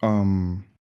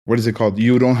 what is it called?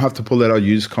 You don't have to pull it out.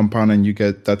 You just compound and you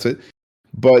get, that's it.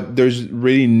 But there's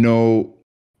really no,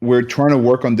 we're trying to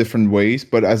work on different ways,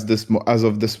 but as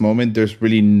of this moment, there's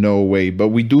really no way. But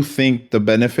we do think the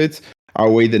benefits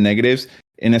outweigh the negatives,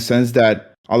 in a sense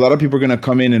that a lot of people are going to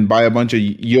come in and buy a bunch of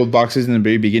yield boxes in the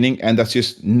very beginning, and that's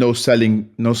just no selling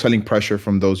pressure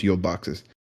from those yield boxes.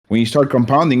 When you start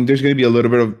compounding, there's going to be a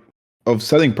little bit of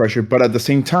selling pressure, but at the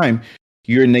same time,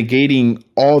 you're negating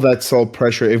all that sell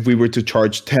pressure if we were to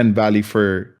charge 10 Vali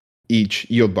for each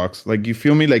yield box. Like, you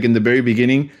feel me? Like, in the very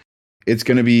beginning, it's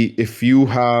going to be, if you're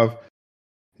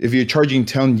charging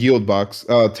 10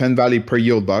 Vali per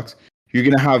yield box, you're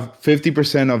going to have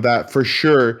 50% of that for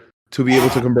sure to be able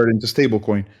to convert into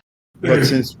stablecoin. But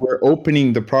since we're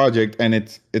opening the project and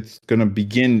it's going to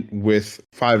begin with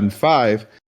 5 and 5,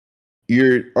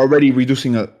 you're already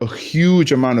reducing a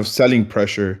huge amount of selling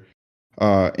pressure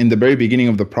in the very beginning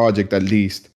of the project, at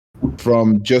least,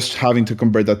 from just having to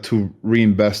convert that to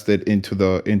reinvest it into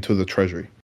the treasury.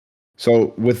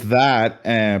 So with that,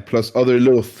 plus other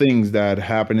little things that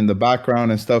happen in the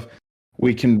background and stuff,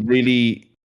 we can really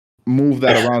move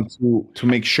that around to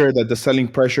make sure that the selling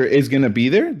pressure is going to be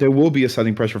there. There will be a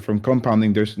selling pressure from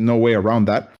compounding. There's no way around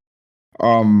that.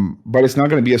 But it's not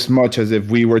going to be as much as if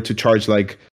we were to charge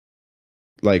like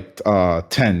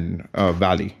 10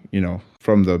 Vali,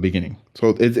 from the beginning.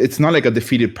 So it's not like a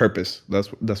defeated purpose.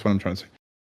 That's what I'm trying to say.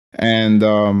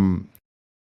 And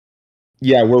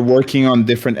yeah, we're working on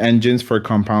different engines for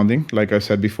compounding, like I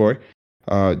said before,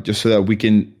 just so that we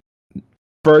can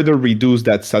further reduce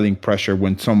that selling pressure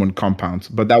when someone compounds.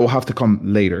 But that will have to come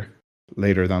later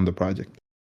down the project.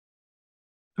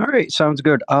 All right, sounds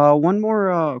good. One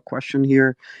more question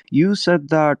here. You said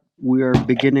that we are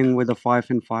beginning with a 5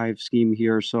 and 5 scheme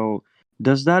here. So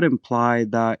does that imply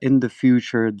that in the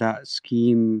future that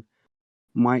scheme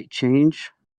might change?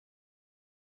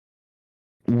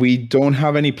 We don't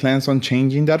have any plans on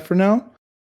changing that for now.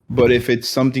 But if it's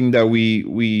something that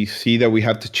we see that we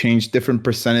have to change different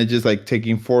percentages, like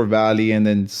taking 4 Vali and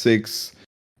then 6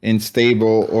 in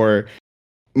stable, or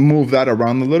move that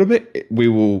around a little bit, we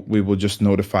will just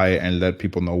notify and let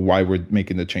people know why we're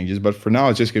making the changes. But for now,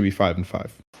 it's just gonna be 5 and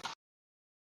 5.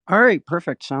 All right,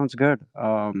 perfect. Sounds good.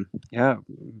 Yeah,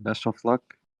 best of luck.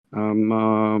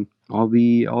 I'll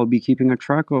be keeping a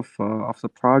track of the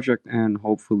project and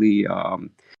hopefully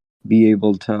be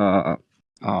able to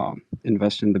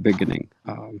invest in the beginning.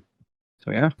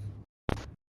 So yeah.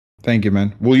 Thank you,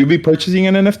 man. Will you be purchasing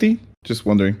an NFT? Just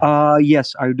wondering.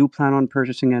 Yes, I do plan on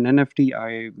purchasing an NFT.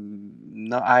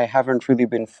 I haven't really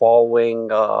been following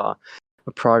a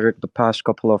project the past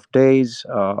couple of days.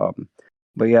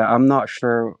 But yeah, I'm not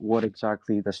sure what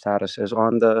exactly the status is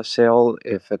on the sale,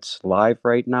 if it's live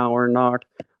right now or not.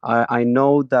 I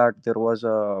know that there was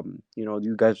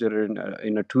you guys did it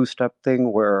in a two-step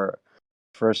thing where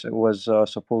first it was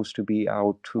supposed to be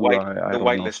out to I don't know,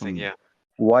 whitelisting, yeah.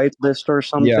 whitelist or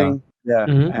something. Yeah,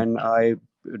 Mhm. and I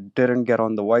didn't get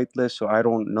on the whitelist, so I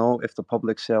don't know if the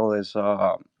public sale is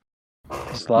live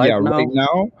Yeah,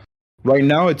 now. right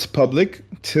now it's public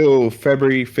till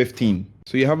February 15.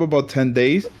 So you have about 10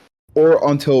 days, or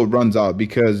until it runs out,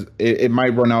 because it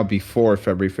might run out before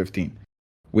February 15.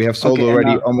 We have sold Okay, and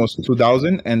already almost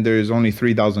 2,000, and there's only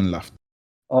 3,000 left.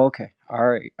 okay, all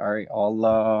right.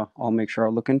 I'll make sure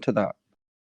I'll look into that.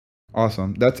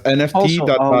 Awesome. That's Also,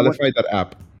 what?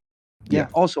 nft.valify.app. Yeah.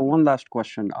 Also, one last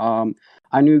question.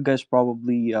 I know you guys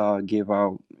probably gave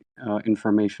out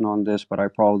information on this, but I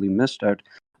probably missed it.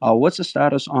 What's the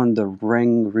status on the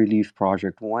ring relief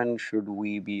project? When should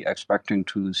we be expecting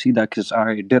to see that? Because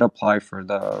I did apply for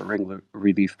the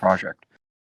relief project.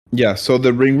 Yeah, so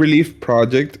the ring relief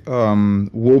project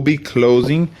will be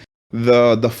closing.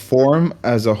 The form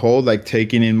as a whole, like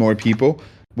taking in more people,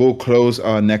 will close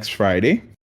next Friday.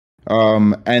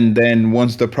 And then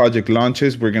once the project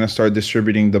launches, we're gonna start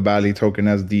distributing the Bali token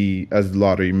as the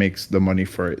lottery makes the money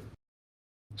for it.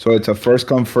 So it's a first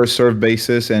come first serve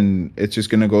basis, and it's just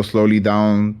gonna go slowly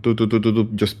down,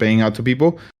 just paying out to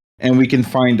people, and we can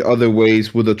find other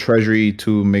ways with the treasury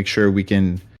to make sure we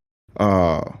can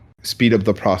speed up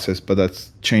the process. But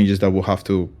that's changes that we'll have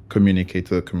to communicate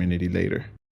to the community later.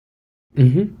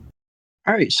 Mm-hmm.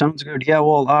 All right, sounds good. Yeah,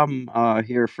 well, I'm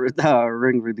here for the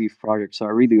ring relief project, so I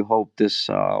really hope this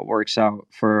works out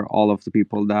for all of the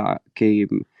people that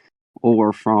came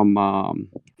over from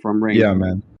ring. Yeah,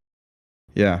 man.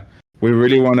 Yeah, we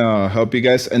really want to help you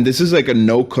guys, and this is like a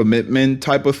no commitment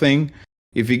type of thing.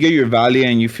 If you get your value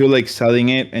and you feel like selling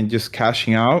it and just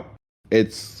cashing out,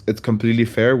 it's completely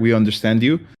fair. We understand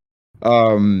you.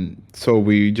 So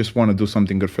we just want to do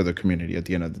something good for the community at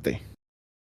the end of the day.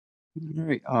 All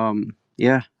right.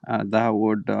 Yeah, that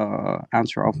would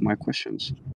answer all of my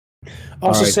questions.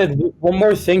 Also said one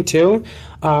more thing too.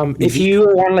 If you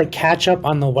want to like catch up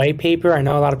on the white paper, I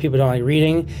know a lot of people don't like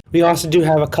reading. We also do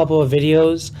have a couple of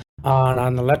videos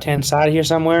on the left hand side here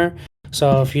somewhere.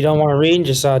 So if you don't want to read,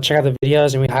 just check out the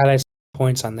videos and we highlight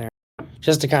points on there,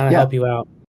 just to kind of help you out.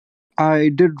 I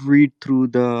did read through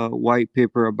the white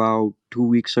paper about 2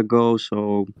 weeks ago,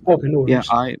 so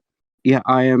I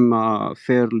am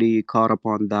fairly caught up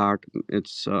on that.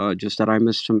 It's just that I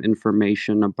missed some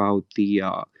information about the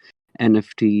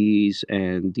NFTs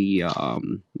and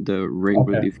the ring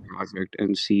relief project,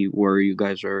 and see where you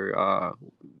guys are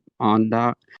on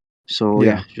that. So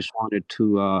yeah, just wanted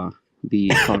to be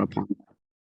caught up on that.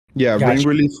 Yeah, ring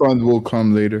relief fund will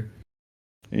come later.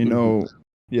 You know,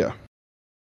 yeah.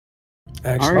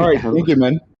 Excellent. All right, thank you,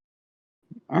 man.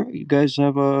 All right, you guys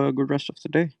have a good rest of the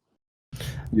day.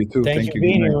 You too. Thanks Thank for you.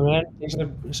 being Good here, night. man. Thanks for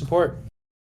the support.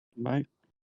 Bye.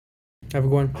 Have a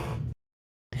good one.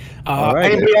 All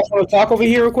right. Anybody else want to talk over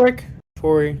here real quick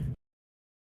before we?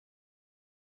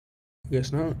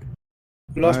 Guess not.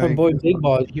 We lost my boy Big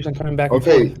Ball. He keeps on coming back.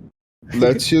 Okay,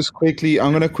 let's just quickly.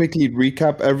 I'm gonna quickly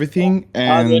recap everything,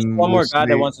 and there's one more guy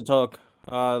that say- wants to talk.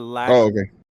 Lack. Oh,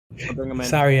 okay. I'll bring him in.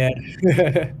 Sorry,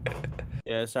 Ed.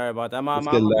 Yeah, sorry about that. Let's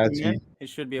I'm get bringing him in. Latchy. He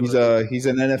should be able to. He's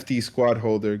an NFT squad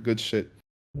holder. Good shit.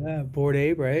 Yeah, Bored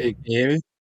Ape, right? Hey, can you hear me?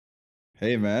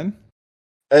 Hey, man.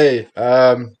 Hey,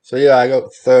 so yeah, I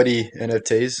got 30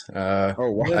 NFTs.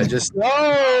 Oh wow! I just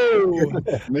Whoa,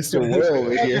 Mr. Will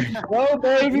over here. Whoa,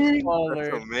 baby!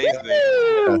 That's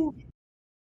amazing.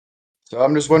 So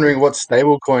I'm just wondering what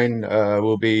stablecoin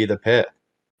will be the pair.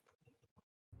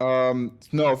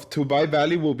 No, to buy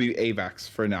value will be AVAX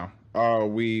for now.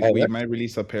 We might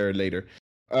release a pair later.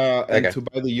 And Okay. to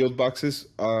buy the yield boxes,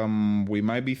 we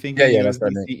might be thinking that's what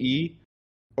I meant. USDCE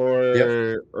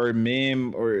or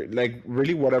MIM, or like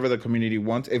really whatever the community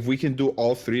wants. If we can do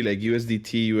all three, like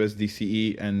USDT,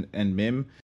 USDCE, and MIM,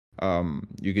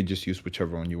 you can just use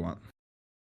whichever one you want.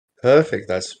 Perfect.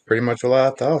 That's pretty much all I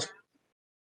have to ask.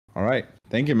 All right.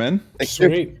 Thank you, man.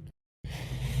 Sweet.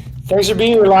 Thanks for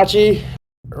being here, Lachi.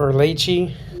 Or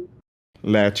Lachi.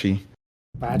 Latchy.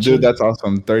 Dude, that's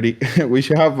awesome. 30. We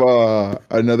should have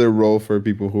another role for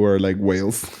people who are like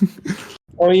whales.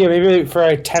 Oh yeah, maybe for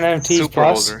like 10 NFTs Super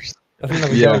plus. holders. I think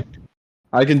that'd be Yeah. dope.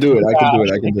 I can do it. I can do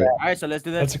it. I can do it. All right, so let's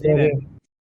do that. That's a good idea.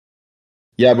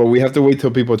 Yeah, but we have to wait till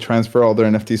people transfer all their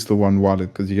NFTs to one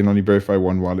wallet, because you can only verify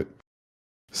one wallet.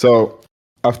 So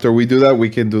after we do that, we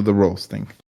can do the roles thing.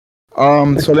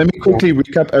 So let me quickly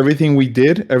recap everything we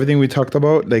did, everything we talked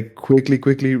about. Like quickly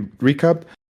recap.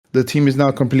 The team is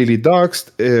now completely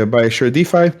doxed by Assure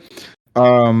DeFi.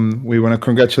 We want to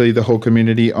congratulate the whole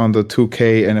community on the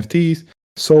 2K NFTs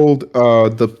sold.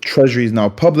 The treasury is now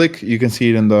public. You can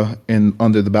see it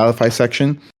under the ValiFi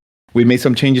section. We made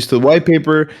some changes to the white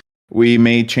paper. We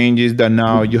made changes that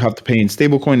now you have to pay in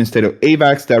stablecoin instead of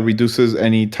AVAX. That reduces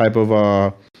any type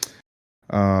of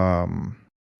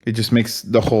it just makes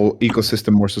the whole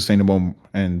ecosystem more sustainable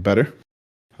and better.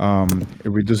 It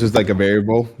reduces like a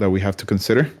variable that we have to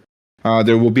consider.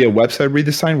 There will be a website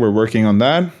redesign. We're working on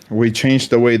that. We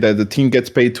changed the way that the team gets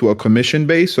paid to a commission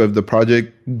base. So if the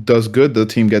project does good, the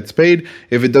team gets paid.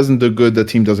 If it doesn't do good, the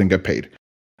team doesn't get paid.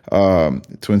 To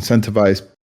incentivize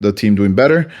the team doing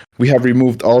better. We have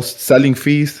removed all selling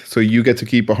fees. So you get to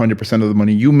keep 100% of the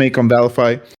money you make on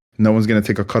ValiFi. No one's going to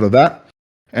take a cut of that.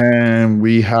 And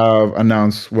we have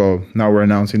announced, now we're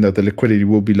announcing that the liquidity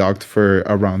will be locked for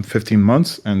around 15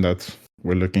 months. And that's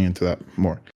we're looking into that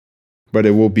more. But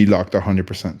it will be locked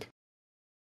 100%.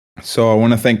 So I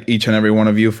want to thank each and every one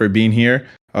of you for being here.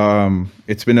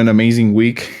 It's been an amazing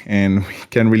week, and we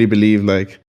can't really believe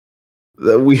like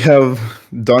that we have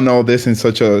done all this in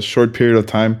such a short period of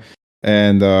time,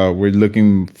 and we're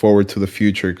looking forward to the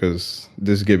future because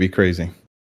this is gonna be crazy.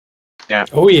 Yeah.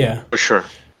 Oh yeah. For sure.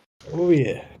 Oh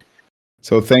yeah.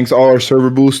 So thanks all our server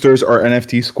boosters, our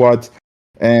NFT squads,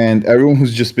 and everyone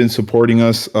who's just been supporting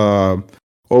us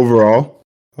overall.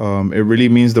 It really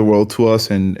means the world to us,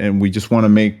 and we just want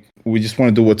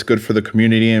to do what's good for the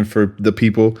community and for the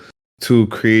people to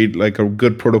create like a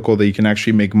good protocol that you can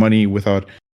actually make money without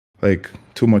like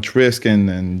too much risk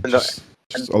and just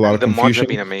a lot of The mods confusion. have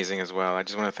been amazing as well. I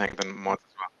just want to thank the mods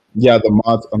as well. Yeah, the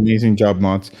mods, amazing job,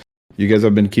 mods. You guys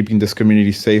have been keeping this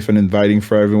community safe and inviting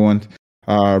for everyone.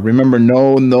 Remember,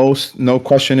 no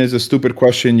question is a stupid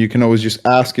question. You can always just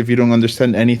ask if you don't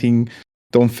understand anything.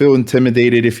 Don't feel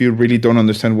intimidated if you really don't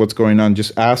understand what's going on.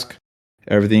 Just ask.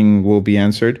 Everything will be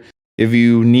answered. If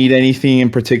you need anything in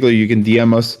particular, you can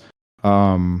DM us,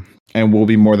 and we'll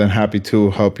be more than happy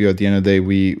to help you. At the end of the day,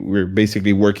 we're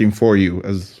basically working for you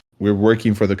as we're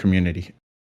working for the community.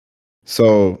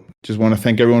 So just want to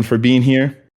thank everyone for being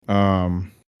here,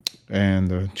 and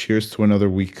cheers to another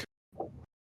week.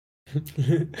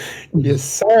 Yes,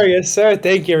 sir. Yes, sir.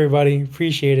 Thank you, everybody.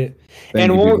 Appreciate it. Thank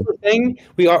And you, one more people. quick thing,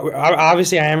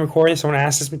 obviously I am recording. Someone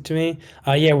asked this to me.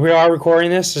 Yeah, we are recording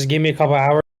this. Just give me a couple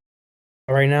hours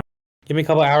right now. Give me a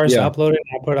couple hours to Yeah. upload it,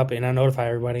 and I'll put it up and I'll notify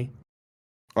everybody.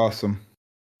 Awesome.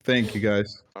 Thank you,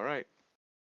 guys. All right.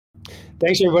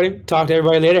 Thanks, everybody. Talk to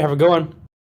everybody later. Have a good one.